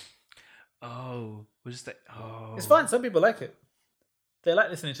 Oh, was that? Oh, It's fine. Some people like it. They like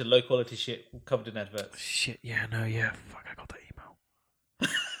listening to low quality shit covered in adverts. Shit! Yeah, no, yeah. Fuck! I got that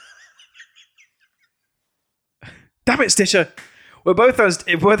email. Damn it, Stitcher! We're both on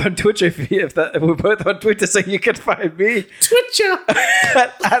Twitter. We're both on Twitter, so you can find me Twitcher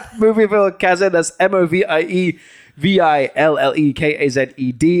at Movieville Kazed. That's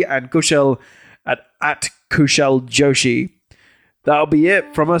MOVIEVILLEKAZED, and Kushal at Kushal Joshi. That'll be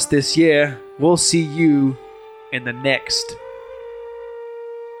it from us this year. We'll see you in the next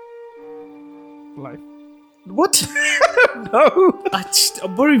life. What? No.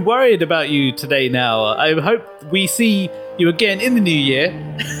 I'm very worried about you today now. I hope we see you again in the new year.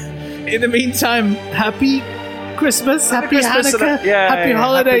 In the meantime, happy Christmas, happy Christmas Hanukkah, happy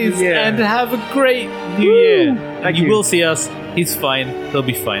holidays, Happy New Year. and have a great new year. Thank you you. will see us. He's fine. He'll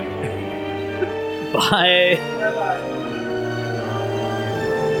be fine. Bye. Bye-bye.